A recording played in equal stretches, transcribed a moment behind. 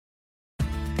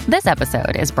This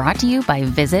episode is brought to you by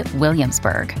Visit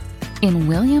Williamsburg. In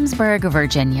Williamsburg,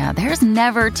 Virginia, there's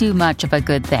never too much of a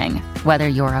good thing. Whether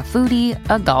you're a foodie,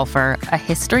 a golfer, a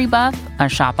history buff, a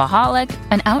shopaholic,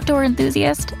 an outdoor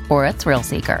enthusiast, or a thrill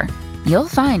seeker, you'll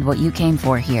find what you came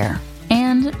for here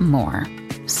and more.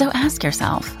 So ask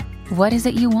yourself, what is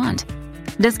it you want?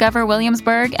 Discover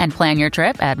Williamsburg and plan your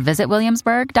trip at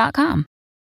visitwilliamsburg.com.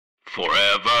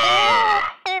 Forever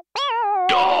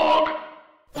Dog.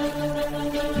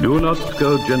 Do not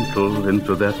go gentle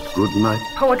into that good night.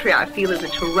 Poetry, I feel, is a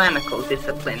tyrannical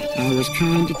discipline. I was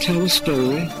trying to tell a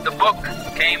story. The book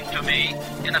came to me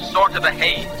in a sort of a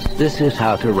haze. This is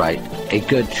how to write a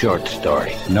good short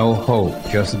story. No hope,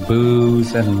 just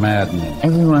booze and madness.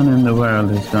 Everyone in the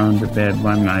world has gone to bed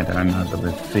one night or another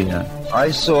with fear. I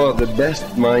saw the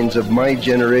best minds of my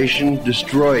generation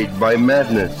destroyed by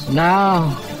madness.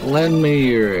 Now, lend me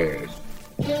your ears.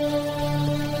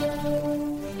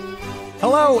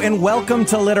 Hello and welcome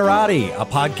to Literati, a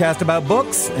podcast about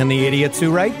books and the idiots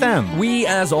who write them. We,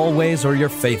 as always, are your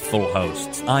faithful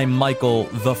hosts. I'm Michael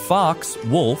the Fox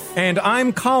Wolf. And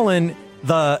I'm Colin,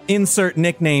 the insert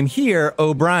nickname here,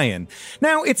 O'Brien.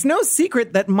 Now, it's no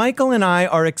secret that Michael and I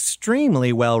are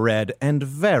extremely well-read and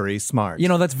very smart. You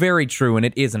know, that's very true, and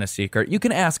it isn't a secret. You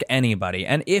can ask anybody,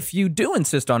 and if you do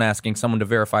insist on asking someone to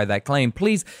verify that claim,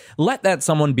 please let that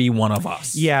someone be one of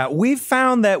us. Yeah, we've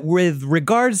found that with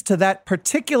regards to that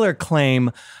particular claim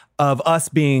of us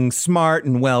being smart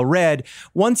and well-read,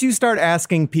 once you start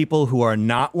asking people who are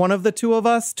not one of the two of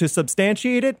us to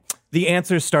substantiate it, the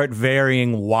answers start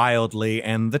varying wildly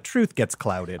and the truth gets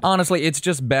clouded. Honestly, it's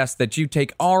just best that you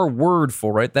take our word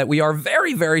for it that we are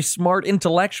very, very smart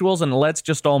intellectuals, and let's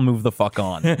just all move the fuck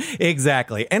on.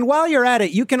 Exactly. And while you're at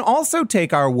it, you can also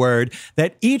take our word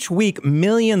that each week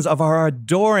millions of our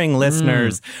adoring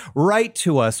listeners write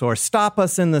to us or stop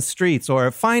us in the streets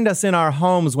or find us in our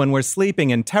homes when we're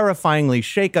sleeping and terrifyingly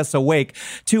shake us awake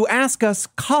to ask us,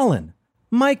 Colin,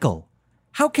 Michael,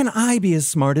 how can I be as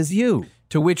smart as you?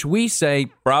 To which we say,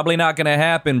 probably not gonna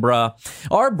happen, bruh.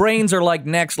 Our brains are like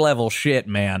next level shit,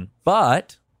 man.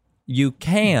 But you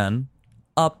can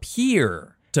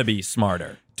appear to be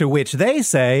smarter. To which they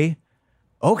say,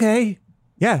 okay,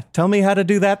 yeah, tell me how to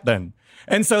do that then.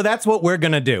 And so that's what we're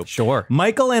going to do. Sure.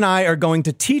 Michael and I are going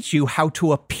to teach you how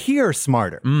to appear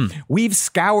smarter. We've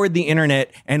scoured the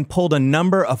internet and pulled a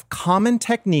number of common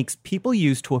techniques people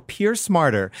use to appear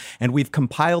smarter, and we've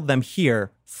compiled them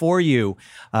here for you,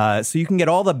 so you can get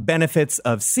all the benefits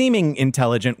of seeming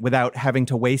intelligent without having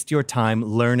to waste your time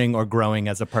learning or growing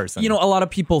as a person. You know, a lot of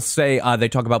people say they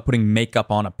talk about putting makeup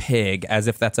on a pig as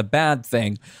if that's a bad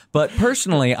thing. But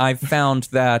personally, I've found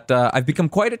that I've become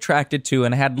quite attracted to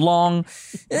and had long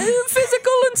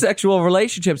physical and sexual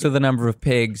relationships with a number of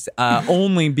pigs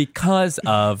only because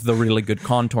of the really good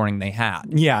contouring they had.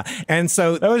 Yeah, and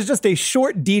so that was just a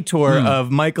short detour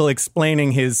of Michael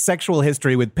explaining his sexual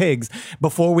history with pigs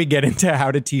before we get into how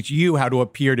to teach you how to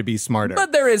appear to be smarter.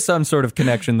 But there is some sort of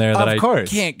connection there that I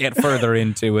can't get further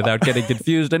into without getting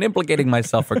confused and implicating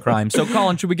myself for crime. So,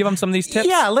 Colin, should we give them some of these tips?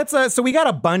 Yeah, let's. So we got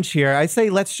a bunch here. I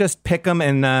say let's just pick them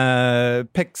and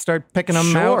start picking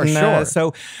them out. Sure.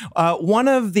 So one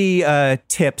of the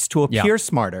tips to appear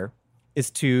smarter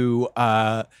is to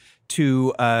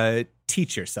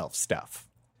teach yourself stuff.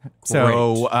 Great.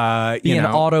 So be an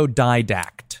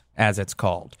autodidact, as it's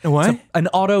called. What? So, an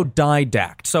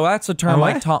autodidact. So that's a term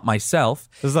I taught myself.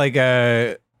 This is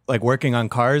like working on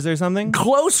cars or something?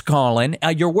 Close, Colin.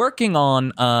 You're working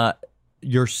on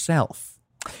yourself.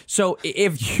 So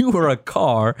if you were a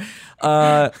car,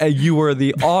 you were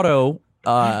the auto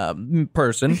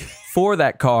person for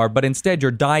that car, but instead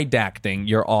you're didacting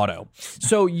your auto.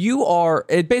 So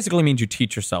it basically means you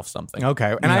teach yourself something.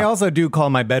 Okay. And I also do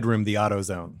call my bedroom the auto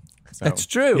zone. So. That's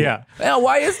true. Yeah. Well,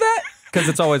 why is that? Because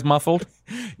it's always muffled?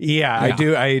 Yeah, I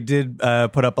do. I did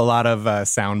put up a lot of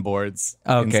soundboards.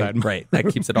 Okay, great. That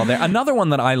keeps it all there. Another one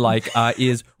that I like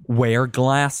is wear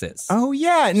glasses. Oh,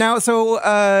 yeah. Now, so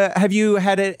have you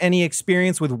had any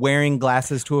experience with wearing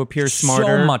glasses to appear smarter?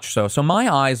 So much so. So my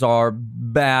eyes are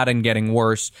bad and getting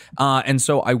worse. And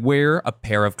so I wear a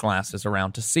pair of glasses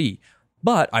around to see.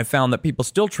 But I found that people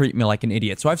still treat me like an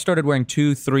idiot. So I've started wearing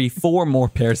 2, 3, 4 more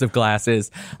pairs of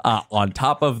glasses on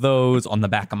top of those, on the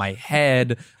back of my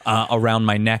head, around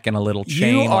my neck in a little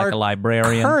chain like a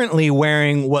librarian. Currently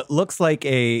wearing what looks like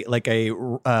a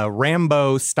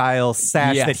Rambo style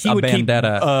sash that he would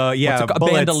bandana. keep. A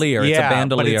bandolier. It's a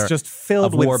bandolier. But it's just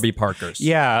filled with Warby Parkers.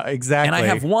 Yeah, exactly. And I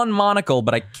have one monocle,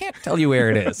 but I can't tell you where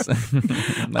it is.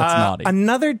 That's naughty.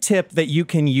 Another tip that you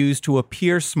can use to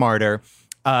appear smarter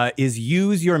is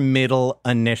use your middle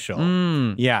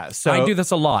initial. Yeah. So I do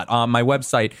this a lot. On my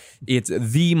website, it's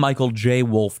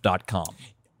themichaeljwolf.com.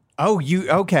 Oh,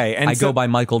 okay. And I go by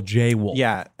Michael J. Wolf.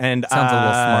 Yeah. And sounds a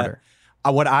little smarter.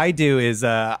 What I do is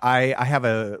I have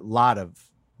a lot of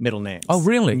middle names. Oh,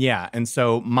 really? Yeah. And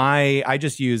so I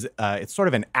just use, it's sort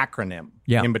of an acronym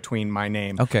in between my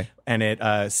name. Okay. And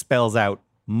it spells out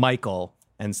Michael.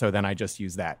 And so then I just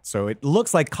use that. So it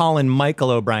looks like Colin Michael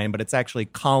O'Brien, but it's actually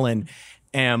Colin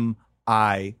Michael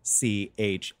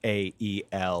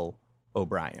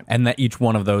O'Brien. And that each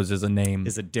one of those is a name.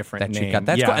 Is a different that name. You got.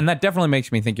 That's cool. And that definitely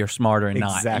makes me think you're smarter and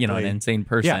not, an insane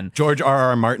person. Yeah. George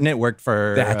R.R. Martin, it worked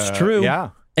for... That's true. Yeah.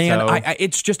 And so,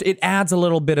 it's just, it adds a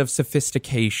little bit of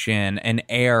sophistication, an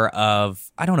air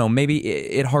of, I don't know, maybe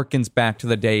it harkens back to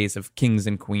the days of kings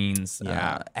and queens,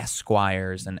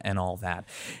 esquires, and all that.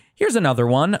 Here's another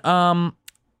one.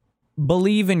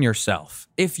 Believe in yourself.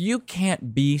 If you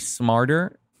can't be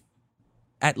smarter,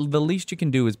 at the least you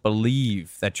can do is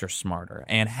believe that you're smarter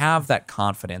and have that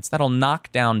confidence. That'll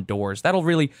knock down doors. That'll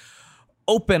really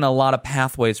open a lot of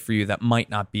pathways for you that might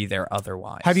not be there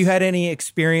otherwise. Have you had any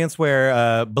experience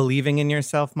where believing in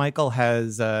yourself, Michael,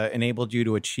 has enabled you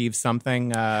to achieve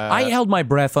something? I held my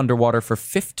breath underwater for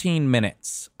 15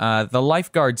 minutes. The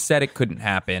lifeguard said it couldn't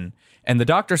happen, and the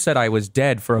doctor said I was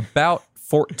dead for about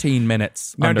 14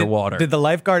 minutes underwater. Did the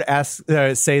lifeguard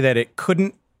say that it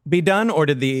couldn't be done, or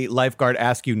did the lifeguard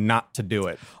ask you not to do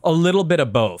it? A little bit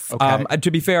of both. Okay.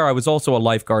 To be fair, I was also a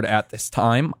lifeguard at this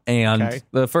time, and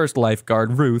the first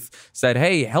lifeguard, Ruth, said,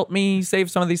 "Hey, help me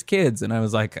save some of these kids," and I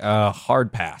was like,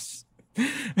 hard pass. And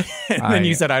then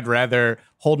you said, "I'd rather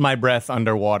hold my breath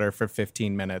underwater for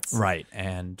 15 minutes." Right,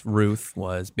 and Ruth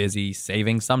was busy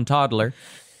saving some toddler.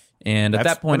 And at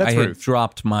that point, I had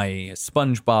dropped my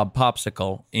SpongeBob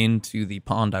popsicle into the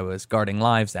pond I was guarding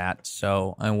lives at.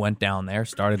 So I went down there,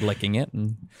 started licking it,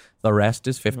 and the rest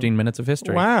is 15 minutes of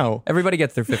history. Wow. Everybody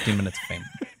gets their 15 minutes of fame.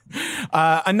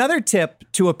 Another tip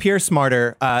to appear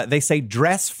smarter, they say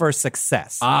dress for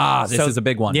success. This is a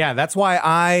big one. Yeah, that's why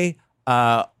I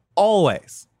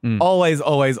always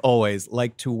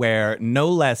like to wear no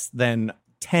less than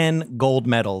 10 gold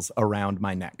medals around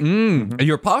my neck.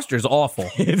 Your posture's awful.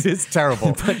 It is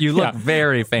terrible. But you look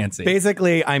very fancy.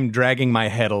 Basically, I'm dragging my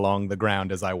head along the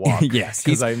ground as I walk. Yes.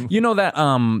 You know that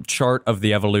chart of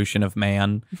the evolution of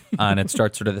man? And it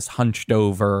starts sort of this hunched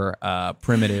over,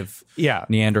 primitive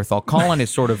Neanderthal. Colin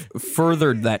has sort of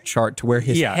furthered that chart to where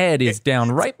his head is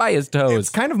down right by his toes. It's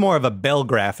kind of more of a bell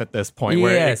graph at this point,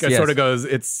 where it sort of goes,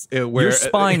 your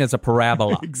spine is a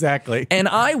parabola. Exactly. And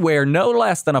I wear no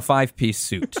less than a 5-piece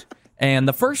suit. And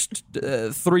the first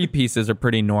 3 pieces are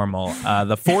pretty normal.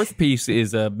 The 4th piece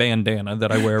is a bandana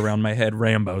that I wear around my head,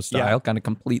 Rambo style, kind of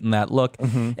completing that look.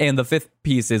 Mm-hmm. And the 5th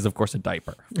piece is, of course, a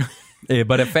diaper.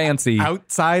 But a fancy...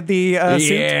 Outside the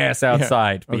suit? Yes,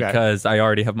 outside, because I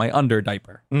already have my under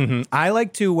diaper. Mm-hmm. I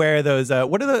like to wear those...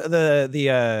 what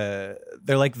are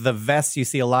they're like the vests you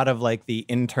see a lot of, like the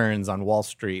interns on Wall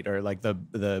Street, or like the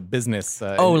business.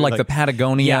 Like the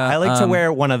Patagonia. Yeah, I like to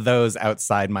wear one of those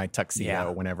outside my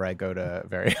tuxedo whenever I go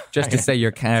to just to say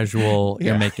you're casual,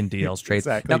 you're making deals, trades.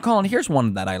 Exactly. Now, Colin, here's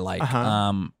one that I like.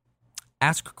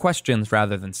 Ask questions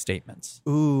rather than statements.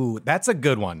 Ooh, that's a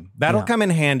good one. That'll come in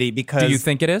handy because... Do you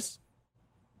think it is?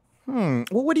 Well,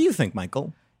 what do you think,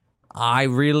 Michael? I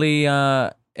really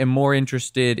am more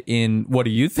interested in... What do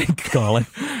you think, Colin?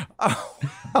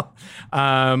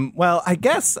 Well, I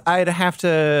guess I'd have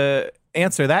to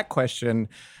answer that question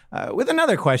with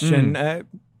another question.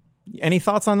 Any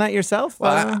thoughts on that yourself?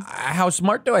 How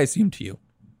smart do I seem to you?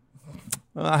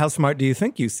 How smart do you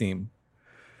think you seem?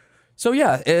 So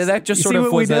that just sort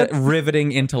of was a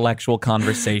riveting intellectual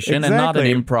conversation and not an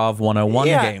improv 101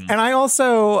 game. And I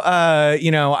also,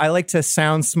 I like to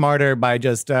sound smarter by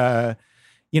just...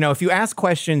 if you ask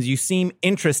questions, you seem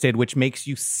interested, which makes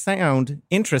you sound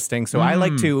interesting. So I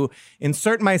like to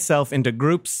insert myself into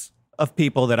groups of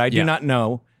people that I do not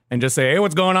know and just say, hey,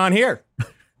 what's going on here?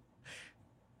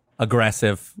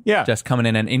 Aggressive. Yeah. Just coming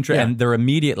in and and they're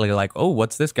immediately like, oh,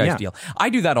 what's this guy's deal? I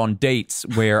do that on dates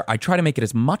where I try to make it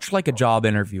as much like a job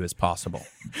interview as possible.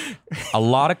 A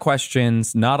lot of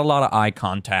questions, not a lot of eye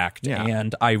contact,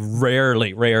 and I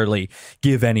rarely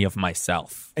give any of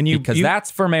myself. And because that's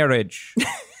for marriage.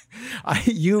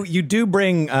 You do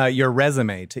bring your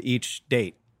resume to each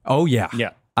date. Oh, yeah.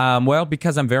 Yeah. Well,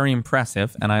 because I'm very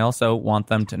impressive, and I also want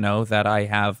them to know that I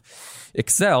have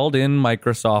excelled in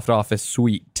Microsoft Office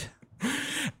Suite.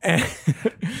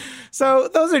 So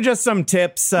those are just some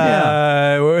tips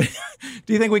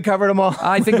Do you think we covered them all?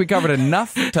 I think we covered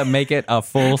enough to make it a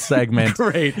full segment.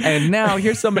 Great. And now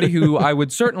here's somebody who I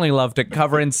would certainly love to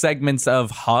cover in segments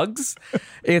of hugs.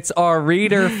 It's our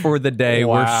reader for the day.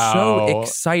 Wow. We're so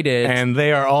excited. And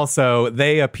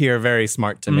they appear very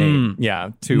smart to me.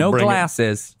 Yeah. No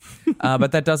glasses.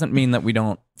 But that doesn't mean that we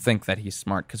don't think that he's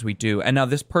smart, because we do. And now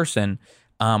this person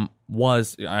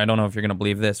was, I don't know if you're going to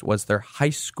believe this, was their high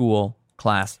school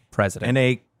class president. And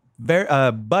a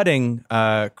very budding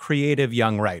creative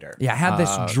young writer. Yeah, had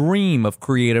this dream of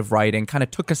creative writing, kind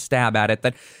of took a stab at it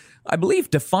that I believe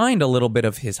defined a little bit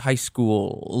of his high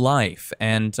school life,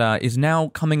 and is now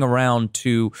coming around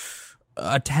to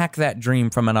attack that dream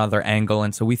from another angle.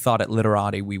 And so we thought at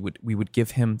Literati we would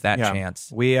give him that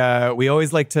chance. We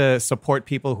always like to support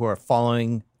people who are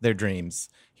following their dreams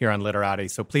here on Literati.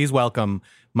 So please welcome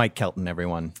Mike Kelton,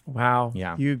 everyone. Wow.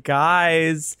 Yeah. You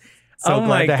guys. So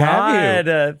glad to have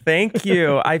you. Thank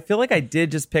you. I feel like I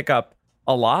did just pick up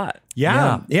a lot.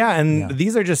 Yeah. And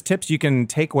these are just tips you can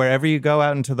take wherever you go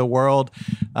out into the world.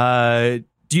 Do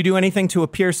you do anything to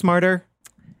appear smarter?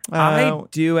 I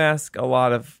do ask a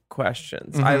lot of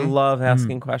questions. I love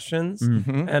asking questions.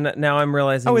 And now I'm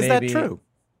realizing is maybe, that true?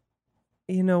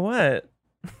 You know what?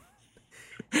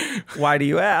 Why do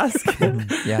you ask?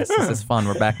 Yes, this is fun.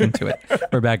 We're back into it.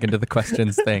 We're back into the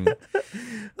questions thing.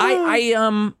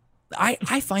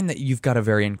 I find that you've got a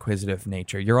very inquisitive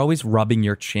nature. You're always rubbing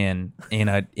your chin in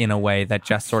a way that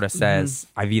just sort of says,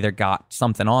 I've either got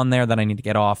something on there that I need to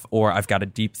get off, or I've got a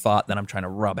deep thought that I'm trying to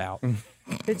rub out.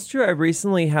 It's true. I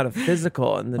recently had a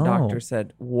physical, and the doctor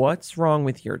said, "What's wrong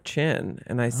with your chin?"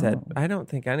 And I said, "I don't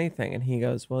think anything." And he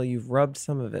goes, "Well, you've rubbed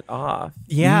some of it off."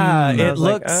 Yeah, it looks.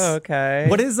 Like, oh, okay.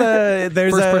 What is there's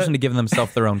first person to give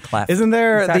themselves their own clap? Isn't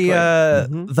there Exactly.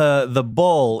 the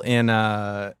bull in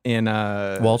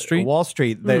Wall Street? Wall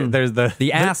Street. There's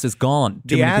the ass is gone.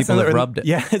 Too many people have rubbed it.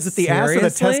 Yeah, is it the ass or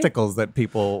the testicles that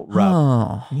people rub?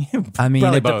 Oh. I mean,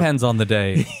 Probably it both. Depends on the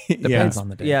day. Depends on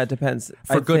the day. Yeah, it depends.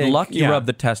 For good luck, you rub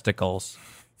the testicles.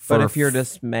 But if you're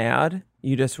just mad,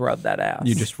 you just rub that ass.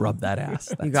 You just rub that ass.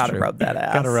 That's you gotta true. rub that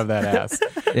ass. Gotta rub that ass.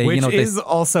 Yeah, Which you know, is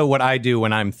also what I do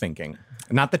when I'm thinking.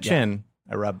 Not the chin.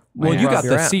 I rub. Well, you rub got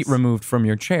your the ass. seat removed from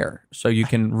your chair, so you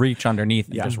can reach underneath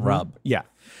and just rub. Yeah.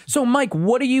 So, Mike,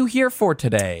 what are you here for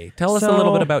today? Tell us a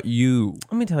little bit about you.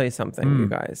 Let me tell you something, you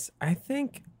guys. I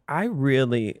think I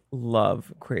really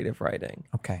love creative writing.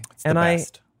 Okay. It's the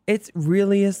best. It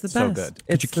really is the best. So good.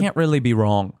 But you can't really be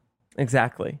wrong.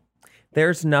 Exactly.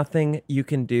 There's nothing you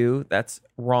can do that's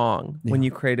wrong when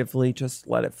you creatively just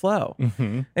let it flow.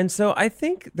 And so I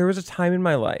think there was a time in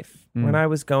my life when I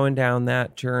was going down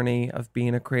that journey of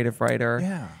being a creative writer.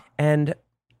 Yeah. And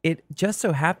it just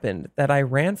so happened that I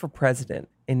ran for president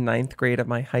in 9th grade of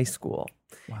my high school.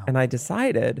 Wow. And I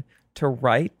decided to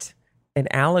write an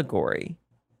allegory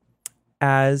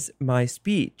as my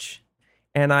speech.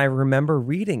 And I remember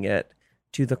reading it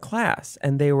to the class,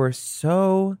 and they were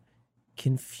so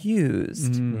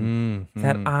confused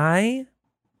that I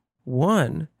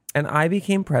won and I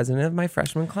became president of my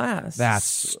freshman class.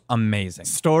 That's amazing.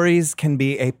 Stories can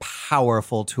be a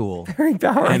powerful tool. Very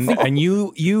powerful. And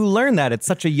you learn that at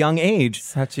such a young age.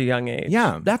 Such a young age.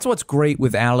 Yeah. That's what's great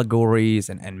with allegories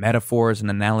and metaphors and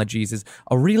analogies is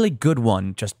a really good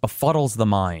one just befuddles the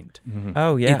mind.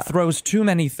 Oh, yeah. It throws too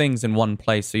many things in one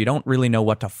place, so you don't really know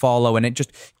what to follow, and it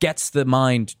just gets the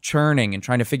mind churning and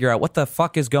trying to figure out what the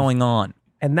fuck is going on.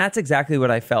 And that's exactly what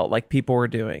I felt like people were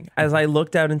doing. As I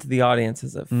looked out into the audience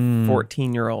as a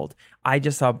 14-year-old, I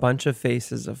just saw a bunch of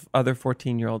faces of other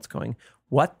 14-year-olds going,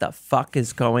 what the fuck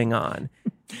is going on?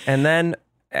 And then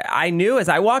I knew as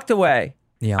I walked away,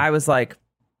 I was like,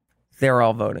 they're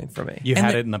all voting for me. You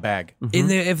had it in the bag.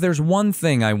 If there's one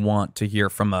thing I want to hear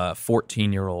from a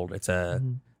 14-year-old, it's a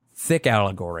thick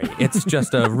allegory. It's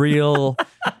just a real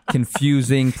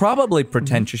confusing, probably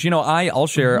pretentious. You know, I'll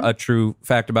share a true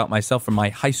fact about myself from my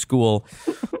high school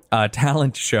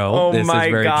talent show. Oh, this my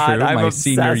is very God, true. I'm My obsessed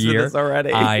senior with year, this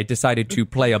already. I decided to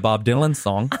play a Bob Dylan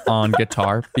song on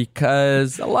guitar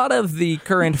because a lot of the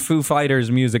current Foo Fighters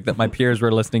music that my peers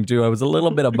were listening to, I was a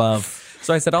little bit above.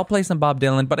 So I said, I'll play some Bob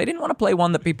Dylan, but I didn't want to play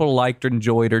one that people liked or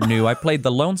enjoyed or knew. I played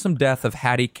The Lonesome Death of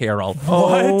Hattie Carroll.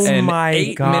 Oh, An my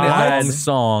 8-minute God. long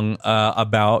song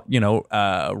about,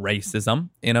 racism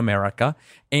in America.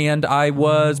 And I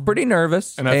was pretty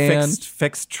nervous. And a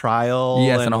fixed trial.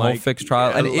 Yes, and a whole fixed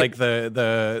trial. And And like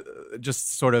the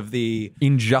just sort of the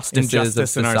injustice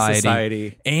in our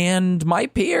society. And my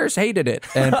peers hated it.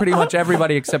 And pretty much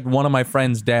everybody except one of my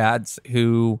friend's dads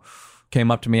who came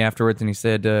up to me afterwards and he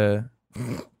said,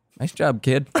 nice job,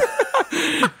 kid.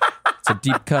 It's a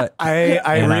deep cut. I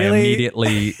I really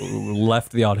immediately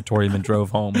left the auditorium and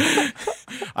drove home.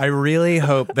 I really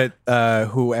hope that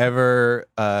whoever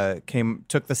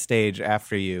took the stage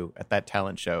after you at that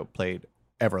talent show played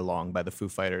Everlong by the Foo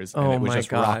Fighters, and it was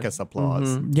just raucous applause.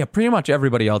 Mm-hmm. Yeah, pretty much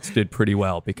everybody else did pretty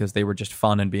well because they were just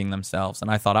fun and being themselves. And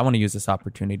I thought I want to use this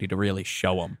opportunity to really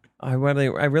show them. I really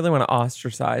want to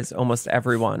ostracize almost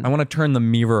everyone. I want to turn the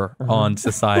mirror on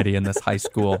society in this high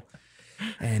school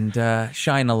and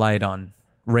shine a light on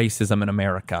racism in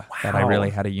America that I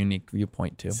really had a unique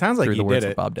viewpoint to. Sounds like through you the words did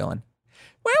of it. Bob Dylan.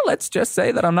 Well, let's just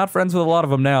say that I'm not friends with a lot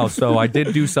of them now, so I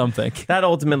did do something. That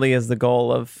ultimately is the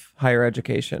goal of higher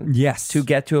education. Yes. To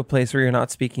get to a place where you're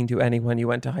not speaking to anyone you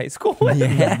went to high school with.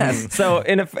 Yes. So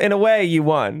in a way, you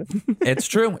won. It's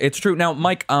true. It's true. Now,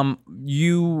 Mike,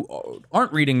 you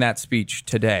aren't reading that speech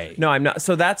today. No, I'm not.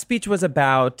 So that speech was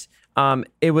about,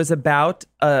 it was about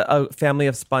a family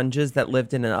of sponges that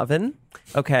lived in an oven.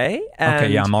 Okay.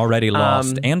 And, I'm already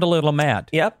lost and a little mad.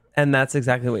 Yep. And that's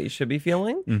exactly what you should be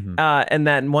feeling. Mm-hmm. And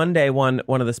then one day, one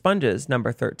of the sponges,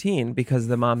 number 13, because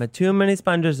the mom had too many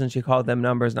sponges and she called them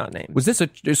numbers, not names. Was this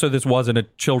so this wasn't a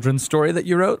children's story that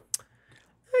you wrote?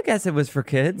 I guess it was for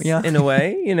kids in a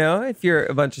way. You know, if you're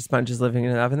a bunch of sponges living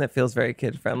in an oven, that feels very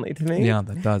kid friendly to me. Yeah,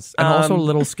 that does. And also a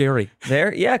little scary.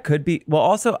 Could be. Well,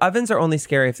 also ovens are only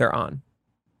scary if they're on.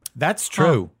 That's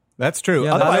true. That's true.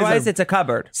 Yeah, Otherwise, it's a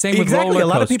cupboard. Same with Exactly. roller A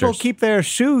lot of people coasters. keep their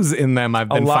shoes in them. I've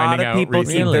been finding out A lot of people keep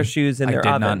recently. their shoes in their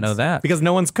ovens. I did not know that. Because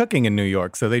no one's cooking in New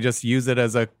York, so they just use it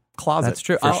as a closet. That's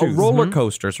true. For shoes. Roller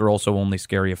coasters are also only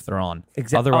scary if they're on.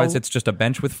 Otherwise, it's just a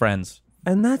bench with friends.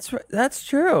 And that's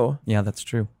true. Yeah, that's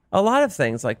true. A lot of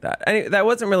things like that. Anyway, that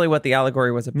wasn't really what the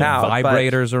allegory was about.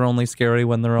 Vibrators are only scary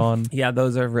when they're on. Yeah,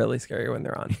 those are really scary when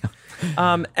they're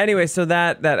on. Anyway, so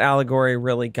that allegory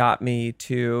really got me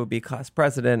to be class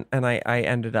president, and I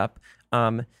ended up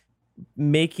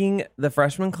making the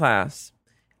freshman class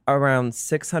around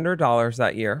 $600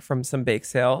 that year from some bake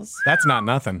sales. That's not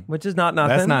nothing. Which is not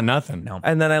nothing. That's not nothing. No.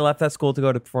 And then I left that school to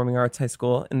go to Performing Arts High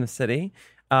School in the city,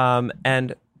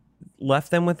 and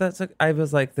left them with that. So I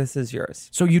was like, "This is yours."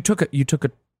 So you took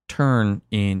a turn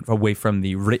away from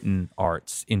the written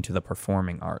arts into the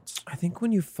performing arts. I think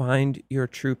when you find your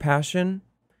true passion,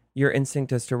 your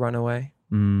instinct is to run away.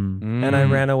 And I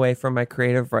ran away from my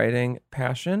creative writing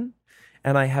passion,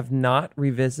 and I have not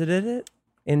revisited it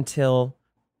until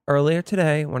earlier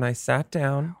today when I sat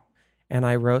down and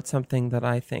I wrote something that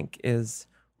I think is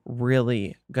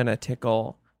really gonna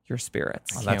tickle your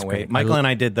spirits. I can't wait. Michael and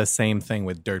I did the same thing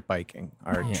with dirt biking.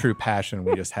 Our true passion,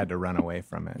 we just had to run away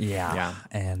from it. Yeah.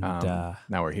 And now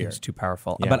we're here. It's too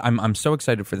powerful. Yeah. But I'm so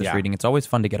excited for this reading. It's always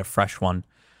fun to get a fresh one.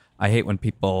 I hate when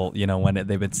people, when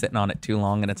they've been sitting on it too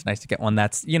long, and it's nice to get one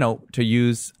that's, to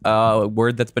use a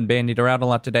word that's been bandied around a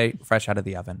lot today, fresh out of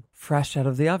the oven. Fresh out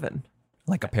of the oven.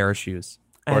 Like a pair of shoes.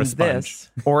 Or a sponge.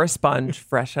 Or a sponge,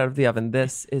 fresh out of the oven.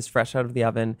 This is fresh out of the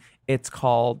oven. It's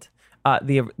called,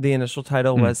 the initial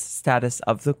title was Status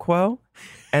of the Quo,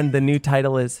 and the new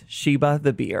title is Sheba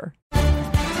the Beer.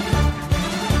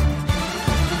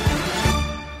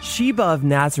 Sheba of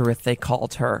Nazareth, they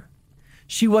called her.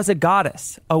 She was a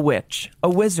goddess, a witch, a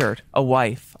wizard, a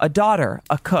wife, a daughter,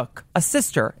 a cook, a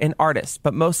sister, an artist,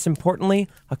 but most importantly,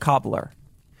 a cobbler.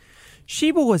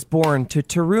 Sheba was born to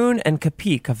Tarun and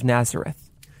Kapik of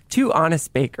Nazareth, two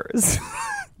honest bakers,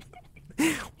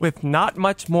 with not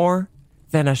much more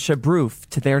than a shabroof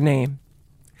to their name.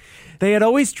 They had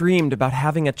always dreamed about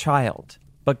having a child,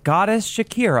 but goddess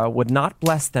Shakira would not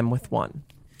bless them with one.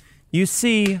 You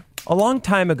see, a long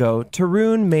time ago,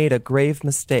 Tarun made a grave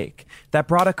mistake that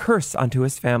brought a curse onto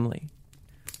his family.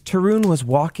 Tarun was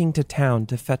walking to town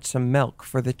to fetch some milk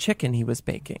for the chicken he was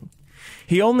baking.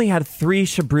 He only had 3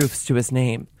 shabroofs to his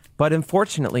name, but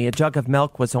unfortunately a jug of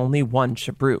milk was only 1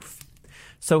 shabroof.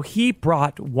 So he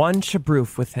brought 1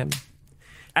 shabroof with him.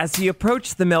 As he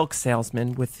approached the milk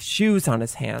salesman with shoes on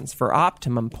his hands for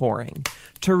optimum pouring,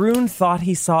 Tarun thought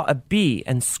he saw a bee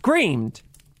and screamed.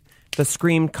 The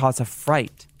scream caused a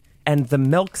fright, and the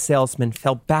milk salesman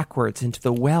fell backwards into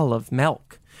the well of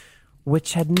milk,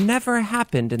 which had never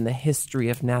happened in the history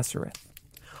of Nazareth.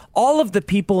 All of the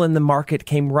people in the market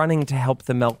came running to help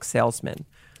the milk salesman,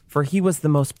 for he was the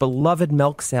most beloved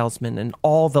milk salesman in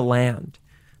all the land.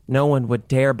 No one would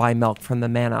dare buy milk from the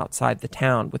man outside the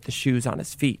town with the shoes on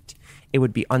his feet. It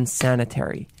would be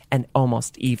unsanitary and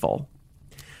almost evil.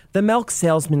 The milk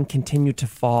salesman continued to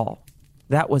fall.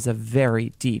 That was a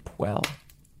very deep well.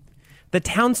 The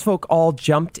townsfolk all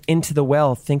jumped into the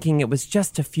well thinking it was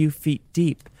just a few feet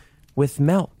deep with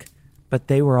milk, but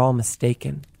they were all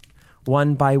mistaken.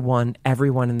 One by one,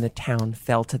 everyone in the town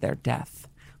fell to their death,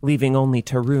 leaving only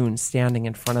Tarun standing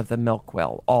in front of the milk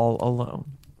well all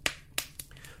alone.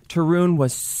 Tarun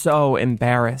was so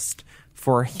embarrassed,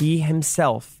 for he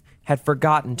himself had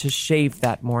forgotten to shave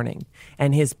that morning,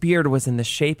 and his beard was in the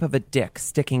shape of a dick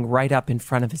sticking right up in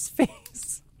front of his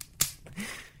face.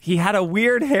 He had a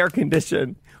weird hair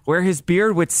condition where his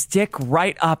beard would stick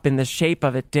right up in the shape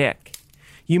of a dick.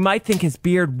 You might think his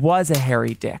beard was a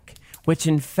hairy dick, which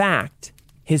in fact,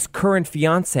 his current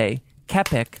fiancée,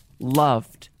 Kepik,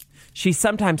 loved. She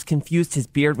sometimes confused his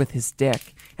beard with his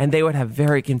dick, and they would have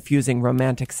very confusing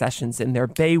romantic sessions in their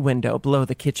bay window below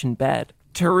the kitchen bed.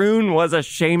 Tarun was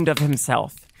ashamed of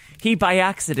himself. He, by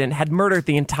accident, had murdered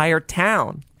the entire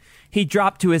town. He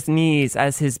dropped to his knees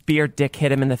as his beard dick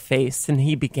hit him in the face, and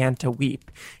he began to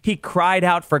weep. He cried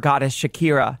out for goddess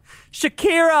Shakira.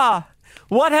 Shakira!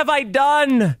 What have I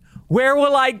done? Where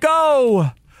will I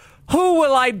go? Who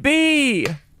will I be?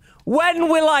 When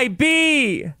will I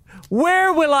be?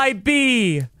 Where will I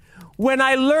be? When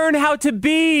I learn how to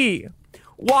be?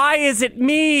 Why is it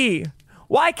me?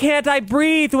 Why can't I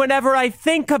breathe whenever I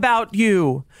think about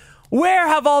you? Where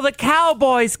have all the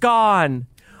cowboys gone?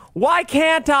 Why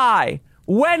can't I?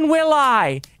 When will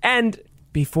I? And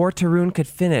before Tarun could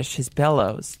finish his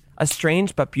bellows, a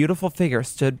strange but beautiful figure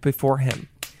stood before him.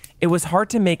 It was hard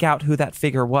to make out who that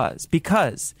figure was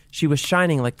because she was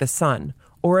shining like the sun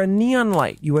or a neon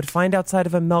light you would find outside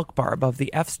of a milk bar above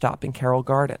the F-stop in Carroll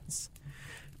Gardens.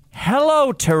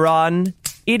 Hello, Tarun.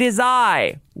 It is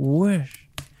I. Whoosh.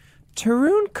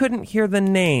 Tarun couldn't hear the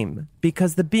name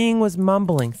because the being was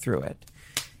mumbling through it.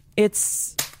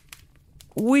 It's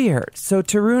weird. So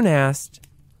Tarun asked,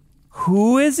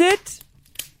 "Who is it?"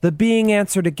 The being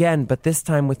answered again, but this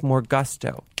time with more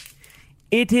gusto.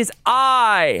 "It is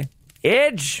I,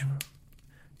 Edge."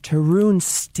 Tarun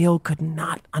still could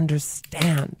not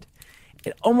understand.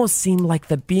 It almost seemed like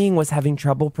the being was having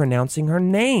trouble pronouncing her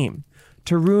name.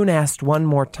 Tarun asked one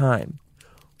more time,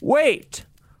 "Wait,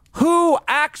 who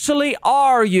actually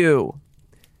are you?"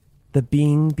 The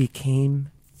being became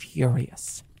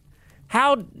furious.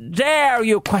 "How dare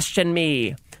you question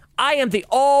me? I am the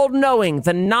all-knowing,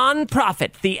 the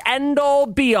non-profit, the end-all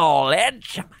be-all,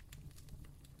 Edge."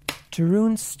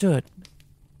 Tarun stood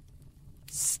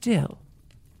still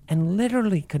and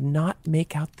literally could not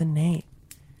make out the name.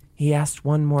 He asked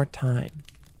one more time,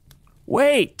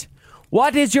 "Wait,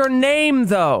 what is your name,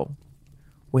 though?"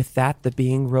 With that, the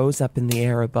being rose up in the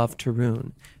air above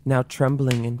Tarun, now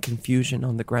trembling in confusion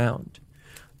on the ground.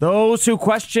 "Those who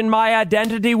question my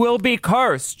identity will be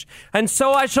cursed, and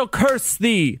so I shall curse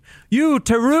thee. You,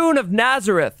 Tarun of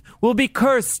Nazareth, will be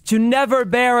cursed to never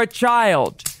bear a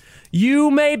child.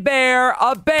 You may bear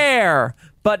a bear,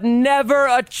 but never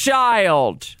a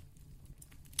child."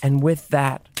 And with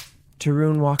that,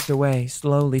 Tarun walked away,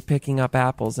 slowly picking up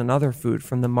apples and other food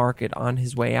from the market on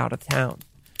his way out of town.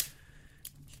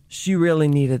 She really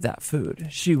needed that food.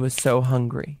 She was so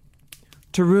hungry.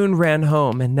 Tarun ran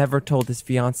home and never told his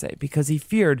fiancée because he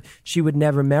feared she would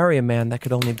never marry a man that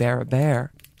could only bear a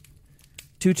bear.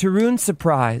 To Tarun's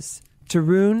surprise,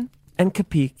 Tarun and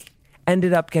Kepik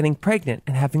ended up getting pregnant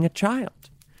and having a child,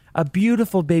 a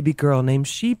beautiful baby girl named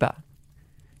Sheba.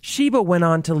 Sheba went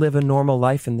on to live a normal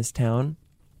life in this town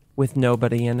with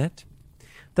nobody in it.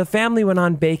 The family went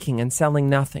on baking and selling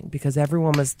nothing because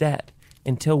everyone was dead,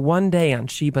 until one day on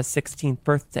Sheba's 16th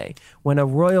birthday, when a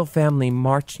royal family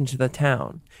marched into the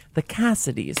town. The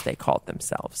Cassidys, they called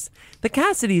themselves. The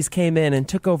Cassidys came in and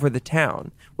took over the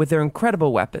town with their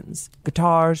incredible weapons: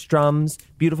 guitars, drums,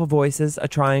 beautiful voices, a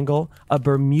triangle, a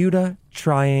Bermuda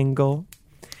Triangle.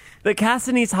 The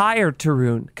Cassidys hired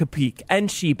Tarun, Kepik, and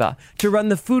Sheba to run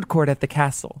the food court at the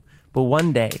castle. But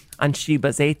one day, on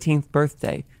Sheba's 18th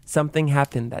birthday, something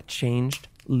happened that changed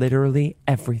literally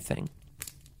everything.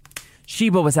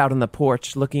 Sheba was out on the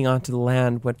porch looking onto the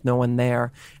land with no one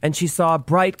there, and she saw a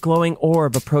bright glowing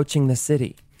orb approaching the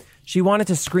city. She wanted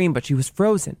to scream, but she was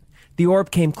frozen. The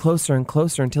orb came closer and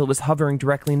closer until it was hovering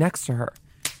directly next to her.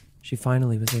 She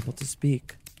finally was able to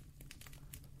speak.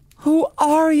 "Who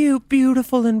are you,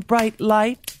 beautiful and bright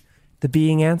light?" The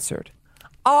being answered.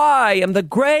 "I am the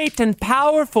great and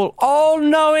powerful,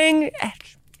 all-knowing..."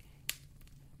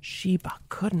 Sheba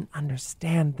couldn't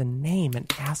understand the name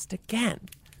and asked again.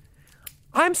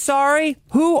 "I'm sorry,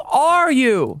 who are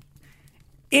you?"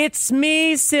 "It's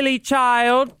me, silly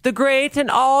child, the great and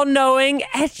all-knowing..."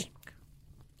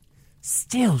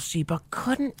 Still, Sheba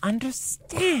couldn't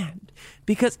understand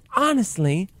because,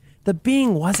 honestly, the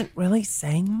being wasn't really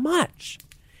saying much.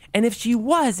 And if she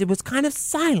was, it was kind of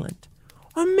silent.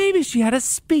 Or maybe she had a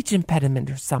speech impediment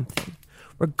or something.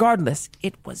 Regardless,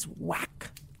 it was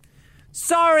whack.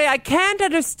 "Sorry, I can't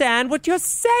understand what you're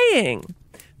saying."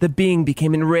 The being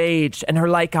became enraged, and her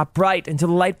light got bright until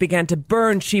the light began to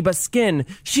burn Sheba's skin.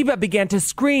 Sheba began to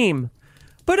scream.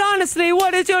 But honestly,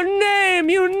 what is your name?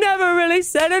 You never really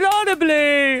said it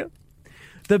audibly.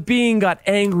 The being got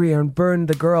angrier and burned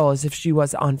the girl as if she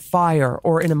was on fire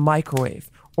or in a microwave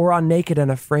or on Naked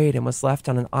and Afraid and was left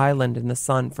on an island in the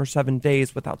sun for 7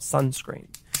 days without sunscreen.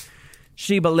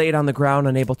 Sheba laid on the ground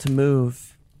unable to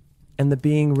move, and the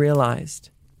being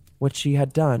realized what she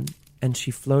had done, and she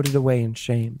floated away in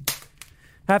shame.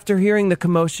 After hearing the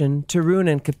commotion, Tarun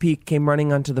and Kapik came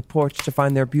running onto the porch to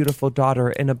find their beautiful daughter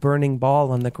in a burning ball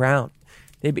on the ground.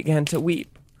 They began to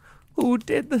weep. Who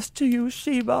did this to you,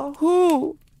 Sheba?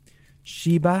 Who?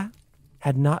 Sheba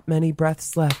had not many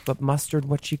breaths left, but mustered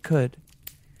what she could.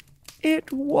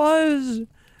 It was...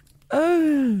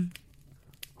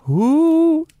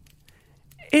 who?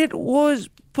 It was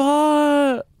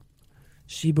Pa...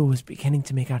 Sheba was beginning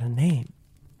to make out a name.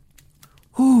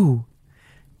 Who?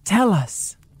 Tell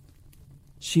us.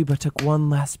 Sheba took one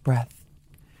last breath.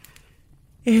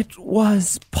 It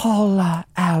was Paula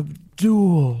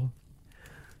Abdul.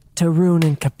 Tarun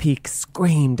and Kapik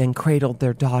screamed and cradled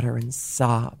their daughter and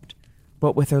sobbed.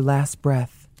 But with her last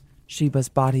breath, Sheba's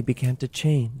body began to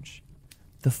change.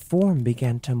 The form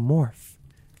began to morph.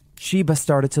 Sheba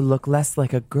started to look less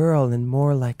like a girl and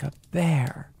more like a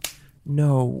bear.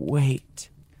 No, wait.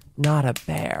 Not a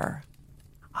bear.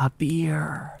 A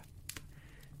beer.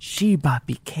 Sheba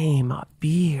became a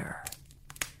beer.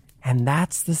 And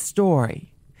that's the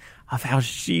story of how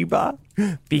Sheba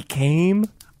became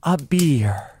a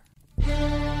beer.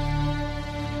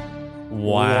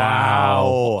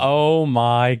 Wow. Oh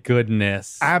my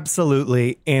goodness.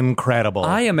 Absolutely incredible.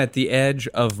 I am at the edge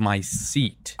of my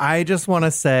seat. I just want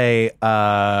to say,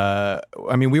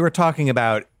 we were talking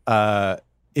about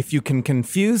if you can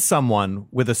confuse someone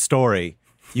with a story,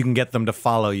 you can get them to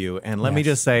follow you. And let me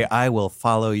just say, I will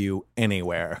follow you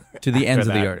anywhere. To the ends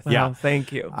of the earth. Yeah. Wow,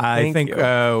 thank you. I think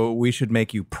we should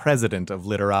make you president of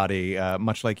Literati,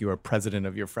 much like you are president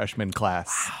of your freshman class.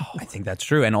 Wow. I think that's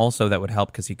true. And also that would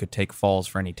help because he could take falls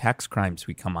for any tax crimes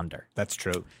we come under. That's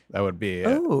true. That would be,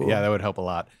 Ooh. that would help a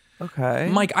lot. Okay.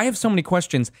 Mike, I have so many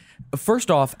questions. First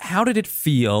off, how did it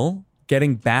feel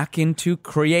getting back into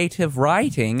creative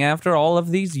writing after all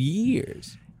of these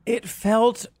years? It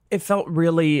felt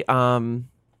really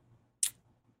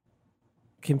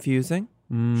confusing.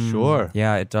 Sure.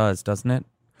 Yeah, it does, doesn't it?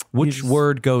 Which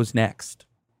word goes next?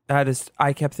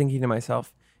 I kept thinking to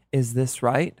myself, is this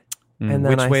right? And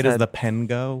then which way does the pen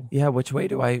go? Yeah, which way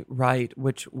do I write?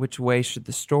 Which way should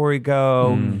the story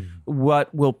go?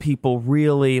 What will people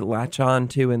really latch on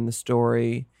to in the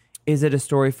story? Is it a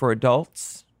story for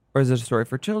adults? Or is it a story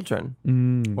for children?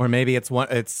 Or maybe it's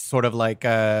sort of like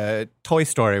a Toy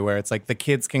Story where it's like the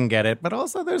kids can get it, but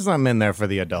also there's something in there for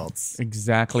the adults.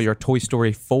 Exactly. Or Toy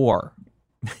Story 4.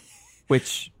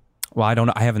 Which... Well, I don't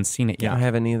know. I haven't seen it yet. I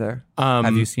haven't either.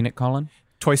 Have you seen it, Colin?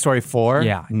 Toy Story 4?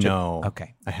 Yeah. No.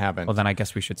 Okay. I haven't. Well, then I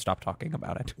guess we should stop talking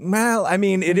about it. Well, I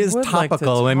mean, it is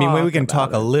topical. Like we can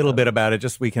talk a little bit about it.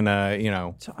 Just we can,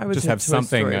 so I would just say have Toy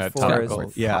something Story 4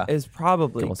 topical. is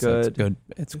probably Cool, good. so it's good.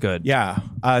 It's good. Yeah.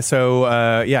 I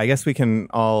guess we can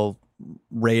all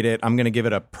rate it. I'm going to give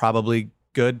it a probably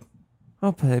good.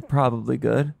 I'll play probably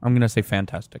good. I'm going to say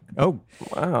fantastic. Oh,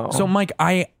 wow. So, Mike,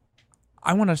 I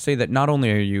want to say that not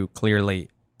only are you clearly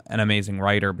an amazing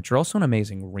writer, but you're also an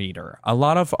amazing reader. A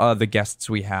lot of the guests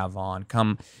we have on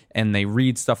come and they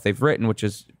read stuff they've written, which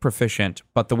is proficient,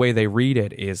 but the way they read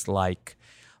it is like,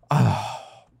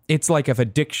 it's like if a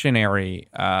dictionary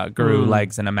grew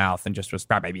legs and a mouth and just was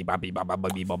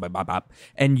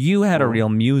and you had a real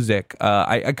music.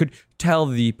 I could tell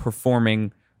the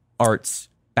performing arts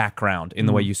background in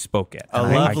the way you spoke it. A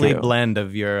lovely blend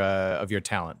of your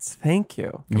talents. Thank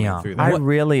you. Yeah. I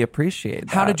really appreciate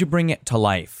that. How did you bring it to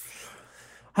life?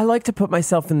 I like to put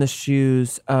myself in the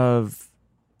shoes of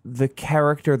the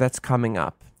character that's coming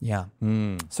up. Yeah.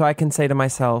 So I can say to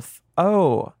myself,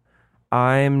 oh,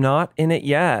 I'm not in it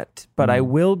yet, but I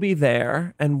will be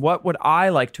there. And what would I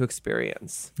like to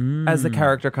experience as the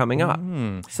character coming up?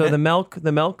 So the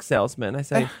milk salesman, I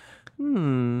say,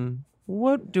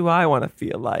 what do I want to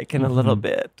feel like in a little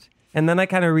bit? And then I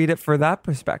kind of read it for that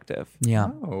perspective. Yeah.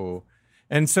 Oh.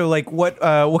 And so, like, what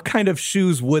kind of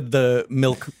shoes would the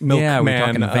milkman? Yeah, we're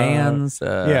talking Vans.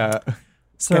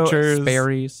 Skechers,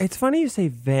 Sperry's. It's funny you say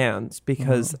Vans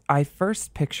because I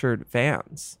first pictured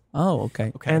Vans. Oh,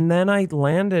 okay. And then I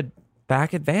landed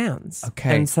back at Vans.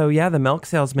 Okay. And so, the milk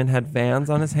salesman had Vans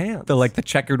on his hands. The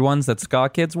checkered ones that ska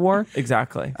kids wore?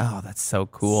 Exactly. Oh, that's so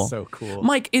cool. So cool.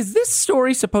 Mike, is this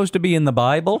story supposed to be in the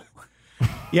Bible?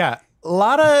 Yeah.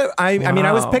 lot of I mean,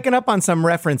 I was Wow. picking up on some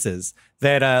references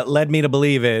that led me to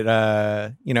believe it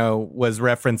was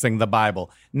referencing the Bible.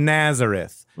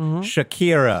 Nazareth,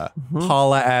 Shakira,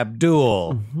 Paula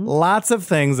Abdul. Lots of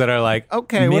things that are like,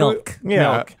 okay, Milk.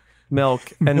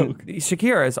 Milk. And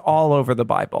Shakira is all over the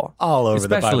Bible. All over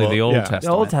Especially the Bible. the Old Yeah. Testament.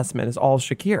 The Old Testament is all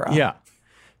Shakira. Yeah.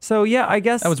 So yeah, I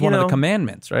guess That was one of the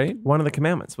commandments, right? One of the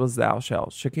commandments was thou shalt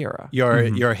Shakira.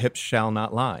 Your hips shall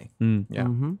not lie. Yeah.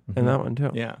 And that one too.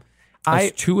 Yeah.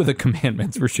 That's two of the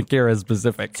commandments were Shakira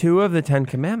specific. 2 of the 10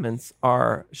 commandments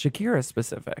are Shakira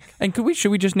specific. And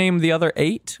should we just name the other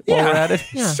 8 while we're at it?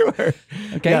 Sure.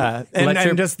 Okay. Yeah.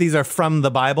 And just these are from the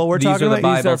Bible we're These talking are the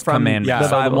about? Bible's from commandments. the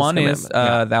So the Bible's one is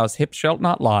commandment. thou's hips shalt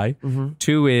not lie.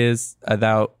 2 is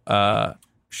thou.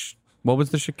 What was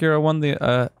the Shakira one?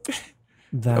 The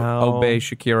Thou obey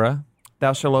Shakira.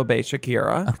 Thou shalt obey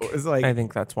Shakira. It was like, I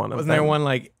think that's one of wasn't them. there one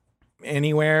like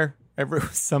anywhere, ever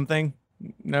something?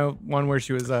 No, one where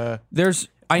she was There's.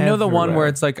 I know the one where Everywhere.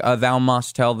 it's like thou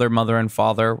must tell their mother and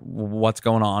father what's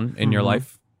going on in your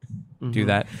life. Do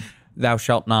that. Thou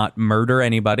shalt not murder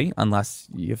anybody unless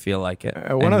you feel like it.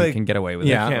 one and of you the- can get away with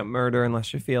yeah. it. You can't murder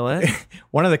unless you feel it.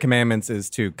 one of the commandments is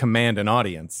to command an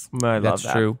audience. I love That's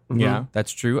that. true. Yeah.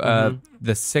 That's true.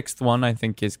 The 6th one I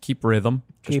think is keep rhythm.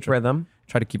 Just Keep rhythm.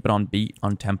 Try to keep it on beat,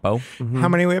 on tempo. How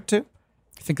many are we up to?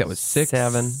 I think that was 6.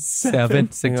 7.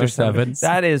 6 or 7.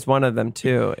 That is one of them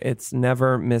too. It's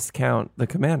never miscount the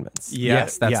commandments.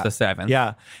 Yes, that's the 7th.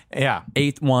 Yeah. Yeah.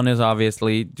 8th one is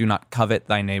obviously do not covet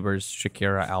thy neighbor's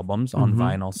Shakira albums on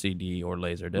vinyl, CD, or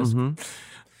Laserdisc.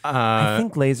 I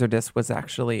think Laserdisc was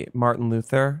actually Martin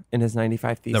Luther in his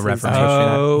 95 Theses. Reformation.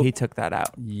 Oh. He took that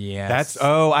out. Yes.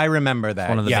 I remember that.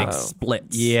 one of the yeah. big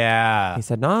splits. Yeah. He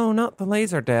said, no, not the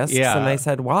Laserdiscs. Yeah. And they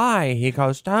said, why? He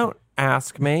goes, don't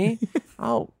ask me.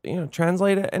 I'll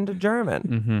translate it into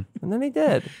German. And then he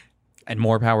did. And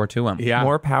more power to him. Yeah.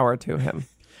 More power to him.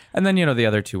 And then, the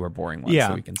other 2 are boring ones, Yeah.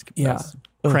 so we can skip Yeah.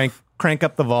 those. Crank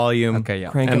up the volume. Okay, yeah.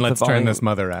 Crank And up the let's turn volume. this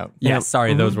mother out. Yeah, Yeah.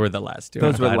 sorry, those were the last 2.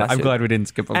 Those were the last I'm 2. glad we didn't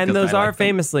skip them. And 'cause those I are like them.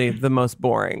 famously the most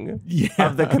boring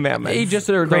of the commandments. They just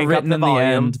they're Crank up written in the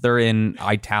volume. end. They're in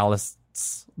italics.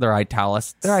 They're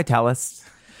italics. They're italics.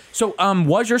 So,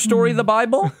 was your story the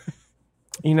Bible?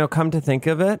 Come to think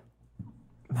of it,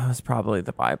 that was probably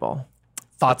the Bible.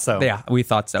 Thought so. Yeah, we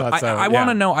thought so. Thought so, I want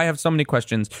to yeah. know. I have so many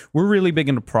questions. We're really big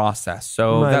into process,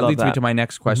 so I that love leads me that. to my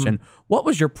next question. What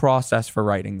was your process for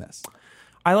writing this?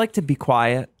 I like to be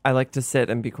quiet. I like to sit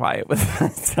and be quiet with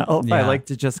myself. I Yeah. like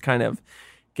to just kind of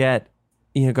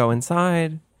go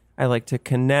inside. I like to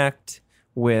connect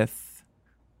with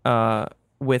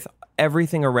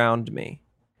everything around me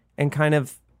and kind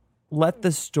of let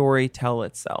the story tell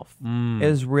itself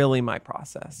is really my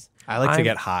process. I like to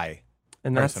get high,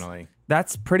 and personally.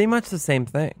 That's pretty much the same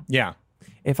thing. Yeah.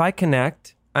 If I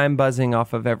connect, I'm buzzing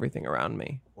off of everything around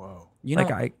me. Whoa.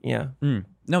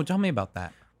 No, tell me about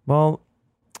that. Well,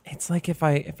 it's like if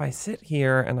I sit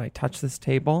here and I touch this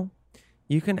table,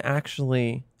 you can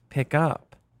actually pick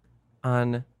up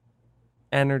on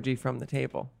energy from the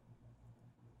table.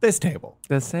 This table.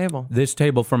 This table. This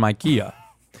table from IKEA.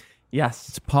 Yes.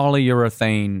 It's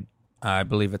polyurethane. I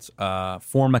believe it's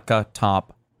Formica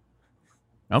top.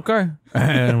 Okay.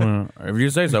 If you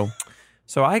say so.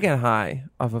 So I get high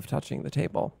off of touching the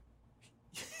table.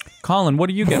 Colin, what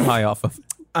do you get high off of?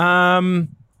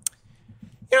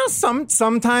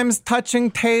 Sometimes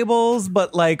touching tables,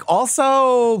 but like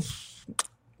also,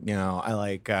 I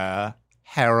like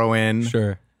heroin.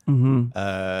 Sure.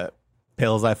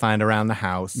 Pills I find around the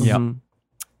house. Yep.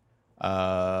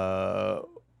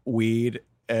 Weed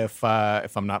if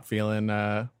I'm not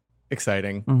feeling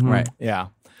exciting. Right. Yeah.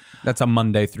 That's a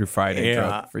Monday through Friday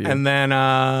drug for you. And then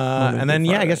I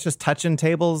Friday. guess just touching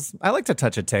tables. I like to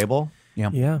touch a table.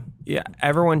 Yeah.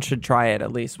 Everyone should try it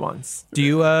at least once. Do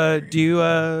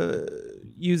you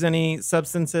use any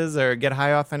substances or get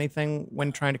high off anything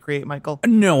when trying to create, Michael?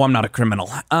 No, I'm not a criminal.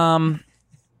 Wow.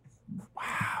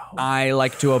 I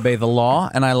like to obey the law,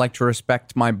 and I like to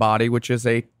respect my body, which is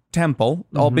a temple,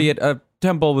 albeit a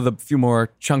temple with a few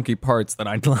more chunky parts that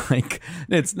I'd like.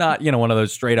 It's not, one of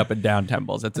those straight up and down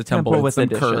temples. It's a temple with some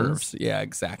additions. curves. Yeah,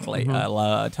 exactly.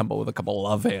 A temple with a couple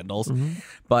love handles.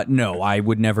 But no, I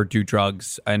would never do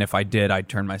drugs, and if I did, I'd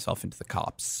turn myself into the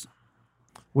cops.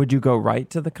 Would you go right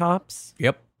to the cops?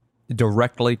 Yep.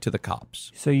 Directly to the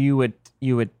cops. So you would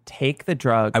take the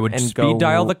drug. I would and speed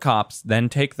dial the cops, then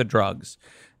take the drugs,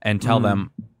 and tell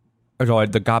them. Or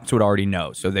the cops would already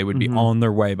know, so they would be on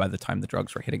their way by the time the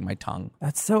drugs were hitting my tongue.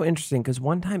 That's so interesting because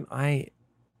one time I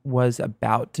was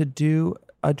about to do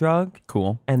a drug.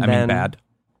 Cool. And I then, mean, bad.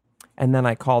 And then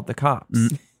I called the cops.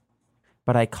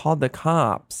 But I called the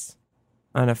cops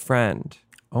on a friend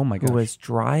Oh my who gosh. was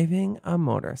driving a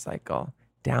motorcycle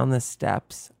down the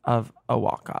steps of a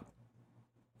walk-up.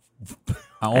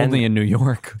 Only in New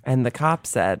York. And the cop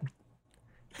said,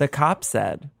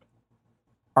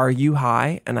 "Are you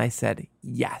high?" And I said,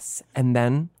 "Yes." And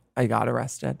then I got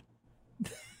arrested.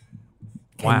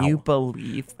 Can Wow. you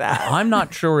believe that? I'm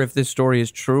not sure if this story is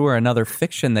true or another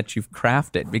fiction that you've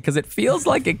crafted because it feels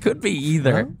like it could be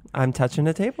either. Well, I'm touching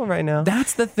a table right now.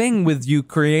 That's the thing with you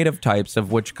creative types,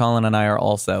 of which Colin and I are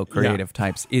also creative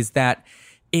types, is that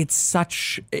it's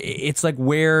like,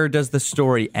 where does the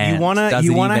story end? You wanna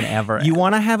ever you end?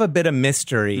 wanna have a bit of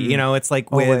mystery. You know, it's like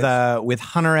with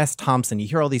Hunter S. Thompson. You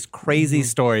hear all these crazy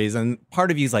stories, and part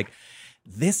of you is like,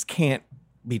 this can't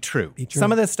be true.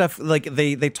 Some of this stuff, like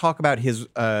they talk about his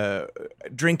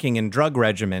drinking and drug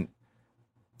regimen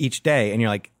each day, and you're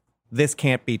like, this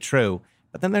can't be true.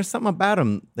 But then there's something about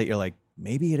him that you're like,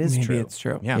 maybe it is true. Maybe it's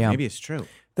true. Yeah, Yeah. maybe it's true.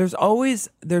 There's always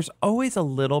a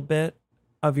little bit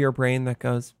of your brain that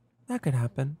goes, that could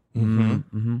happen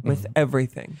with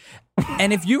everything.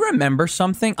 And if you remember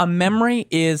something, a memory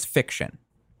is fiction.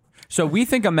 So we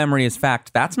think a memory is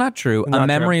fact. That's not true. Not a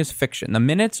memory true. is fiction. The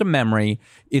minute it's a memory,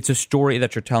 it's a story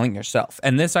that you're telling yourself.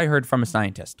 And this I heard from a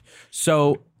scientist.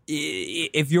 So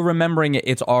if you're remembering it,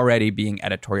 it's already being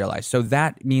editorialized. So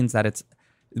that means that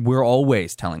we're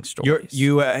always telling stories.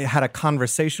 You had a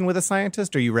conversation with a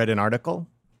scientist, or you read an article?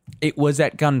 It was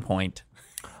at gunpoint.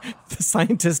 The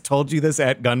scientist told you this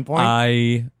at gunpoint?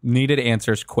 I needed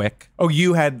answers quick. Oh,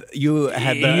 you had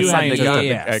the scientist. gun.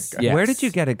 Yes. Yes. Where did you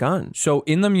get a gun? So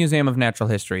in the Museum of Natural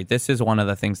History, this is one of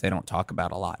the things they don't talk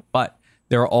about a lot, but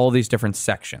there are all these different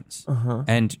sections.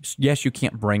 And yes, you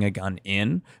can't bring a gun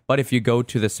in, but if you go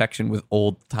to the section with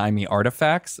old-timey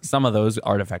artifacts, some of those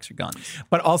artifacts are guns.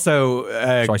 But also,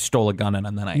 So I stole a gun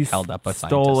and then I held up a scientist.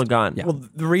 Stole a gun. Yeah. well,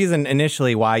 the reason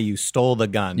initially why you stole the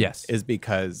gun Yes. is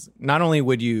because not only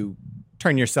would you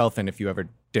turn yourself in if you ever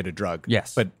did a drug,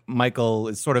 Yes. but Michael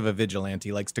is sort of a vigilante.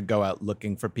 He likes to go out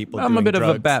looking for people I'm a doing bit of a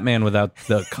drugs. Batman without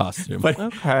the costume. But,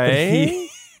 Okay.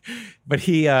 but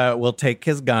he will take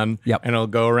his gun Yep. and he'll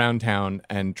go around town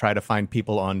and try to find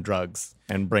people on drugs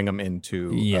and bring them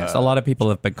into. yes, a lot of people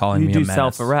have been calling You me a do menace.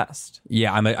 self-arrest.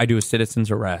 Yeah, I do a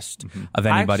citizen's arrest of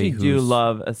I anybody actually who's... do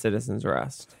love a citizen's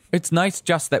arrest. It's nice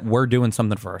just that we're doing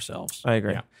something for ourselves. I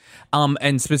agree. Yeah.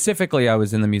 And specifically, I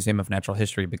was in the Museum of Natural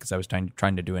History because I was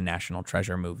trying to do a National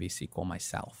Treasure movie sequel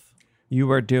myself. You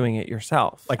were doing it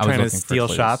yourself. Like I was trying to looking for steal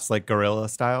clues. shots, like guerrilla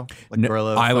style, like No,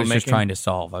 guerrilla. I was just filmmaking? trying to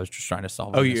solve. I was just trying to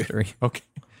solve a Oh, you mystery. okay?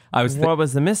 I was. What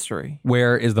was the mystery?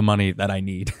 Where is the money that I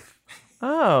need?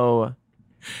 Oh.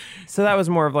 So that was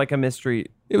more of like a mystery.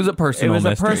 It was a personal. It was a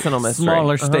mystery. personal mystery.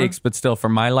 Smaller Uh-huh. stakes, but still, for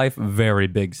my life, very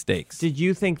big stakes. Did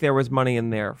you think there was money in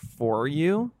there for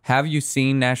you? Have you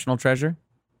seen National Treasure?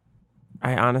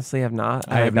 I honestly have not.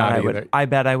 I have bet not I either. would. I